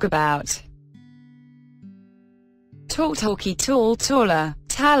 talk, talk about. Talk, talkie, tall, taller.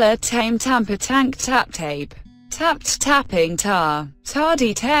 Taller, tame, tamper, tank, tap, tape. Tapped, tapping, tar.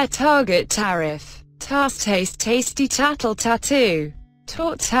 Tardy, tear, target, tariff. Task, taste, tasty, tattle, tattoo.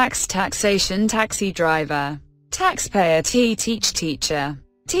 Taught, tax, taxation, taxi driver. Taxpayer, teach, teacher.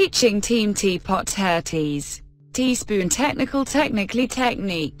 Teaching, team, teapot, hair, tease. Teaspoon, technical, technically,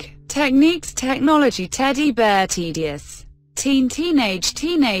 technique. Techniques, technology, teddy bear, tedious. Teen, teenage,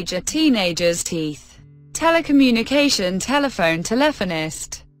 teenager, teenager's teeth. Telecommunication, telephone,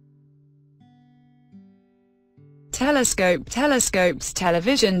 telephonist. Telescope, telescopes,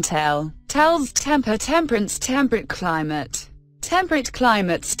 television, tells, temper, temperance, temperate climate. Temperate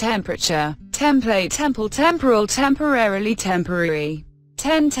climates, temperature. Template, temple, temporal, temporarily, temporary.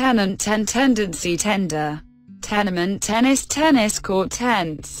 Tenant, tendency, tender. Tenement, tennis, tennis court,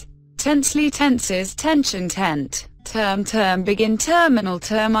 tense. Tensely, tenses, tension, tent. Term, begin, terminal,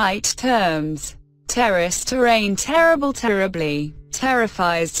 termite, terms. Terrace, terrain, terrible, terribly.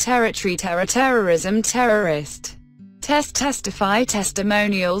 Terrifies, territory, terrorism, terrorist. Test, testify,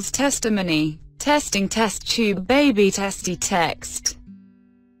 testimonials, testimony. Testing, test tube, baby, testy, text.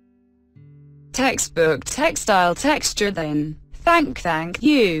 Textbook, textile, texture, then. Thank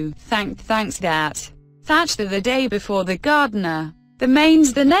you, thanks that. Thatch the day before the gardener. The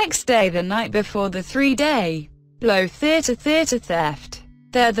mains the next day, the night before the 3-day. Blow, theater, theft.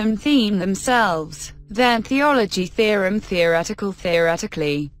 They're them, theme, themselves. Then theology, theorem, theoretical,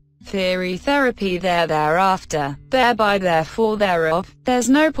 theoretically. Theory, therapy, thereafter. Thereby, therefore, thereof. There's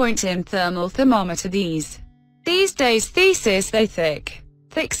no point in thermal thermometer these days, thesis, they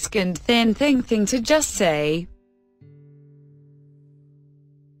thick-skinned, thin thing to just say.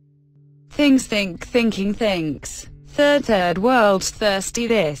 Things, thinking, thinks. Third world, thirsty,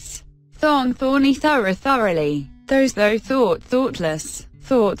 this. Thorny, thoroughly. Those, though, thoughtless.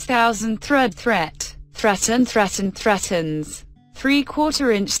 Thoughts, thousand, threat. Threaten, threatens.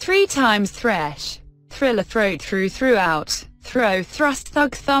 3/4 inch, 3 times thresh. Thriller, throat, throughout. Throw, thrust,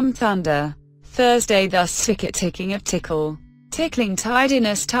 thug, thumb, thunder. Thursday, thus, ticking of tickle. Tickling,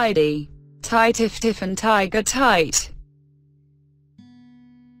 tidiness, tidy. Tight, tiffin, tiger, tight.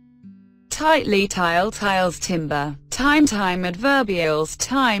 Tightly, tiles, timber. Time, adverbials,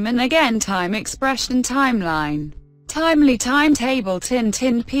 time and again, time, expression, timeline. Timely, timetable, tin,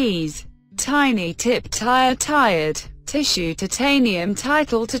 peas. Tiny, tip, tired. Tissue, titanium,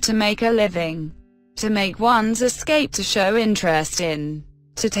 title, to make a living. To make one's escape, to show interest in.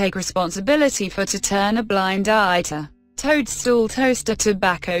 To take responsibility for, to turn a blind eye to. Toadstool, toaster,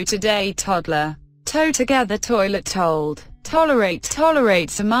 tobacco, today, toddler. Toe together, toilet, told. Tolerate,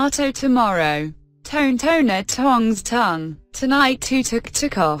 tomato, tomorrow. Toner, tongs, tongue. Tonight,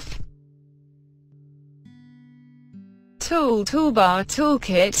 took off. Toolbar,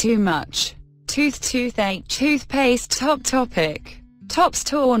 toolkit, too much. Toothache, toothpaste, topic. Tops,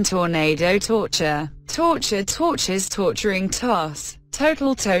 tornado, torture. Torches, torturing, toss.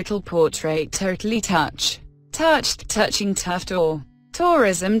 Total, portrait, totally touch. Touching, tuft, or.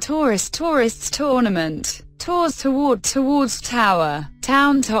 Tourism, tourists, tournament. Tours, towards, tower.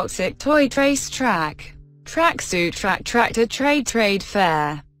 Town, toxic, toy, trace, track. Tracksuit, tractor, trade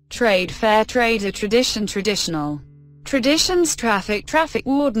fair. Trade fair, trader, tradition, traditional. Traditions, traffic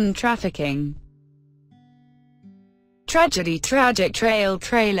warden, trafficking. Tragedy, tragic,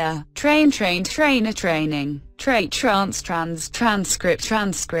 trailer. Trainer, training. Trait, transcripts.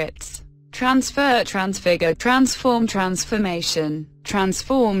 Transfer, transfigure, transform, transformation.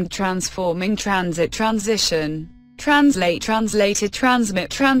 transformed, transforming, transit, transition, translate, translated, transmit,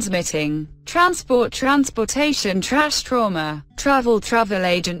 transmitting, transport, transportation, trash, trauma, travel, travel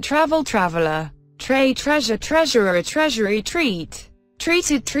agent, travel, traveler, trade, treasure, treasurer, treasury, treat,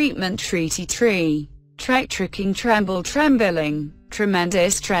 treated, treatment, treaty, tree, trek, tricking, tremble, trembling,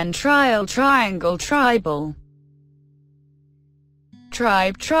 tremendous, trend, trial, triangle, tribal,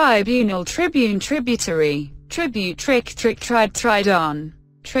 tribe, tribunal, tribune, tributary, tribute, trick, trick, tribe, tried on,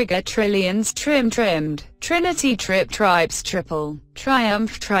 trigger, trillions, trim, trimmed, trinity, trip, tribes, triple,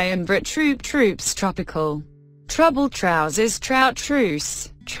 triumph, triumvirate, troop, troops, tropical, trouble, trousers, trout,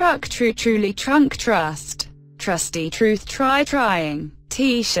 truce, truck, true, truly, trunk, trust, trusty, truth, try, trying,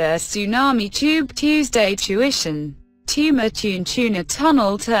 t-shirt, tsunami, tube, Tuesday, tuition, tumor, tune, tuna,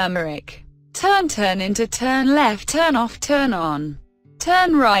 tunnel, turmeric, turn, turn into, turn left, turn off, turn on,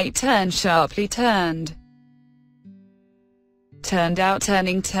 turn right, turn sharply, turned, turned out,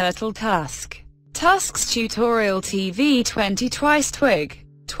 turning, turtle, tusk, tusks, tutorial, TV, 20, twice, twig,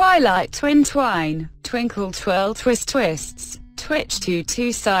 twilight, twin, twine, twinkle, twirl, twist, twists, twitch,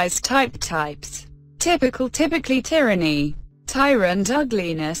 two size, type, types, typical, typically, tyranny, tyrant,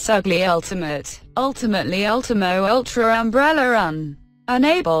 ugliness, ugly, ultimate, ultimately, ultimo, ultra, umbrella,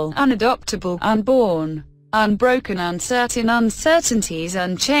 unable, unadoptable, unborn, unbroken, uncertain, uncertainties,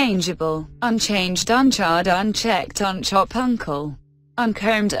 unchangeable, unchanged, uncharred, unchecked, unchop, uncle,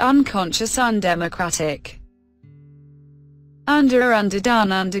 uncombed, unconscious, undemocratic, under,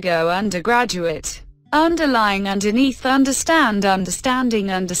 underdone, undergo, undergraduate, underlying, underneath, understand,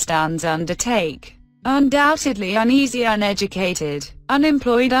 understanding, understands, undertake, undoubtedly, uneasy, uneducated,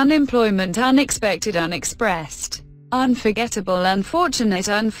 unemployed, unemployment, unexpected, unexpressed, unforgettable, unfortunate,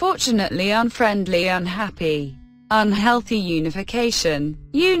 unfortunately, unfriendly, unhappy, unhealthy, unification,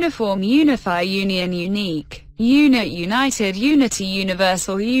 uniform, unify, union, unique, unit, united, unity,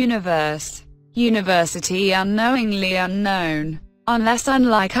 universal, universe, university, unknowingly, unknown, unless,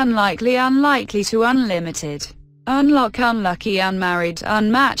 unlike, unlikely, unlikely to, unlimited, unlock, unlucky, unmarried,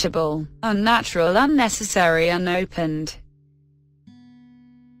 unmatchable, unnatural, unnecessary, unopened,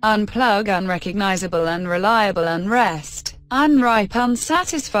 unplug, unrecognizable, unreliable, unrest, unripe,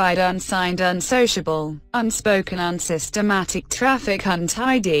 unsatisfied, unsigned, unsociable, unspoken, unsystematic, traffic,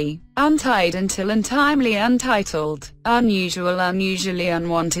 untidy, untied until, untimely, untitled, unusual, unusually,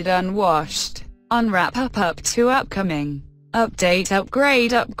 unwanted, unwashed, unwrap, up to, upcoming, update,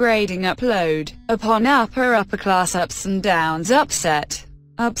 upgrade, upgrading, upload, upon, upper, upper class, ups and downs, upset,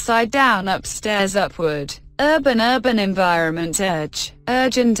 upside down, upstairs, upward, urban, urban environment, urge,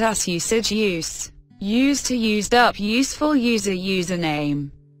 urgent, us, usage, use, used to, used up, useful, user, username,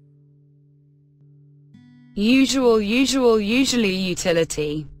 usual, usual, usually,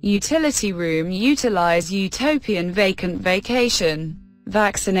 utility, utility room, utilize, utopian, vacant, vacation,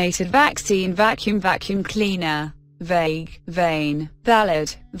 vaccinated, vaccine, vacuum, vacuum cleaner, vague, vain,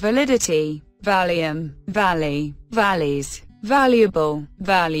 valid, validity, Valium, valley, valleys, valuable,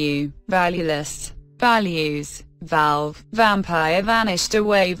 value, valueless, values, valve, vampire, vanished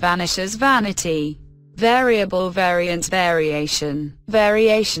away, vanishes, vanity, variable, variance, variation,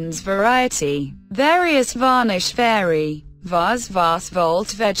 variations, variety, various, varnish, vary, vase, vase,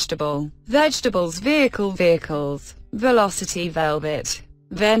 vault, vegetable, vegetables, vehicle, vehicles, velocity, velvet,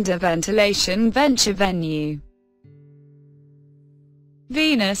 vendor, ventilation, venture, venue,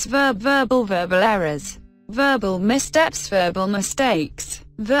 Venus, verb, verbal, verbal errors, verbal missteps, verbal mistakes,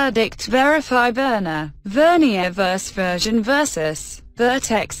 verdict, verify, verna, vernier, verse, version, versus,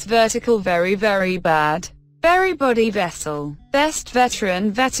 vertex, vertical, very, very bad, very body, vessel, best,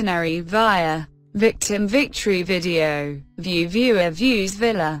 veteran, veterinary, via, victim, victory, video, view, viewer, views,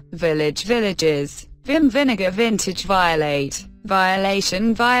 villa, village, villages, vim, vinegar, vintage, violate,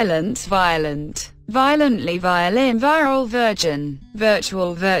 violation, violence, violent, violently, violin, viral, virgin,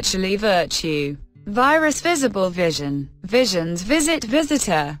 virtual, virtually, virtue, virus, visible, vision, visions, visit,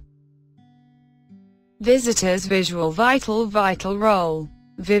 visitor, visitors, visual, vital, vital role,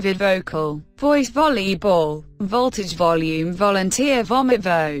 vivid, vocal, voice, volleyball, voltage, volume, volunteer, vomit,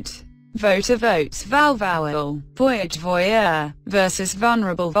 vote, voter, votes, vowel, voyage, voyeur, versus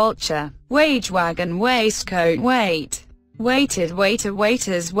vulnerable, vulture, wage, wagon, waistcoat, weight, weighted, waiter,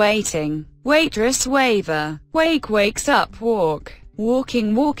 waiters, waiting, waitress, waiver, wake, wakes up, walk,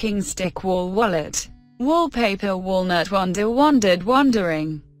 walking, walking stick, wall, wallet, wallpaper, walnut, wonder, wandered,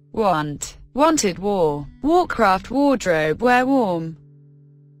 wandering, want, wanted, war, warcraft, wardrobe, wear, warm,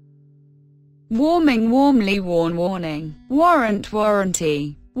 warming, warmly, warn, warning, warrant,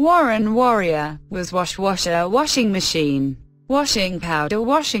 warranty, warren, warrior, was, wash, washer, washing machine, washing powder,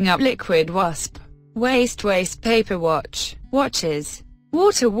 washing up, liquid, wasp, waste, waste paper, watch, watches.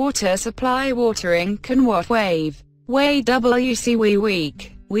 Water, water supply, watering, can what, wave. Way, WC,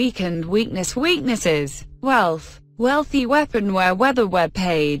 weak. Weakened, weakness, weaknesses. Wealth, wealthy, weapon, weather, web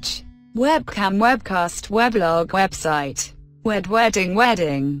page. Webcam, webcast, weblog, website. Wedding,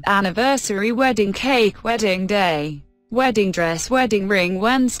 wedding, anniversary, wedding cake, wedding day. Wedding dress, wedding ring,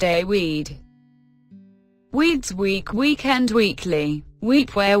 Wednesday, weed. Weeds, week, weekend, weekly.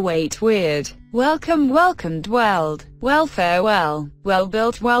 Weep, wear, wait, weird. Welcome, welcomed, weld. Welfare, well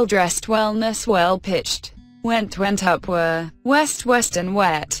built, well dressed, wellness, well pitched. Went up, were. West, western,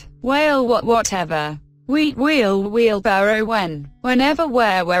 wet. Whale, whatever. Wheat, wheel, wheelbarrow, whenever,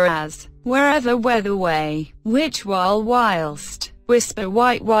 where, whereas. Wherever, whether, way. Which, while, whilst. Whisper,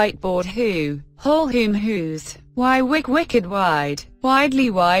 whiteboard, who. Hall, whom, whose. Why, wicked, wide. Widely,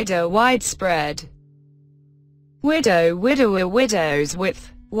 wider, widespread. Widow, widower, widow's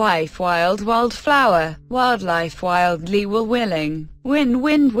width. Wife, wildflower. Wildlife, wildly, willing.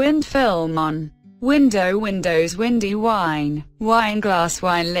 Wind, film on. Window, windows, windy, wine. Wine glass,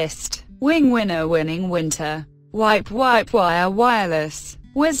 wine list. Winner, winning, winter. Wipe, wire, wireless.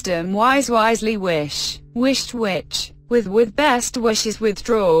 Wisdom, wisely, wished, which. With best wishes,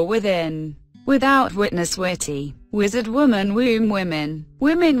 withdraw, within. Without witness, witty. Wizard, woman, womb,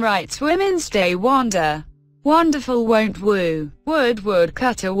 women rights, women's day, wander. Wonderful, won't, woo. Wood,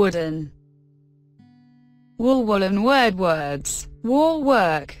 cutter, wooden. Wool, woolen, words. War,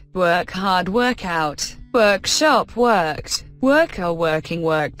 work hard, work out. Workshop, worked. Worker, working,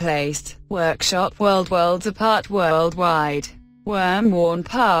 workplace. Workshop, worlds apart, worldwide. Worm, worn,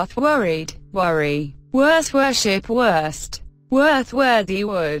 path, worried, worry. Worth, worship, worst. Worthy,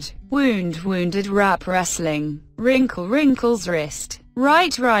 wounded, rap, wrestling. Wrinkles, wrist.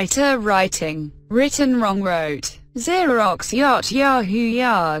 Writer, writing. Written, wrong, wrote. Xerox, yacht, yahoo,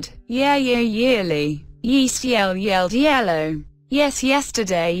 yard. Yeah, yearly. Yeast, yelled, yellow. Yes,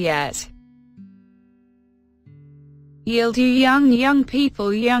 yesterday, yet. Yield, you young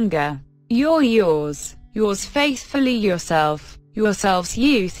people, younger. Yours faithfully, yourselves,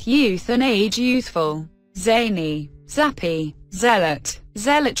 youth and age, youthful. Zany, zappy, zealot,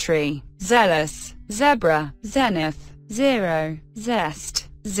 zealotry, zealous, zebra, zenith, zero, zest,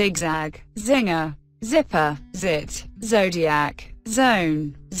 zigzag, zinger, zipper, zit, zodiac,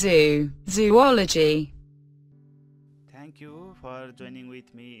 zone, zoo, zoology. Thank you for joining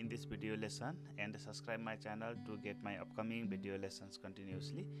with me in this video lesson, and subscribe my channel to get my upcoming video lessons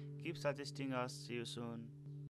continuously. Keep suggesting us. See you soon.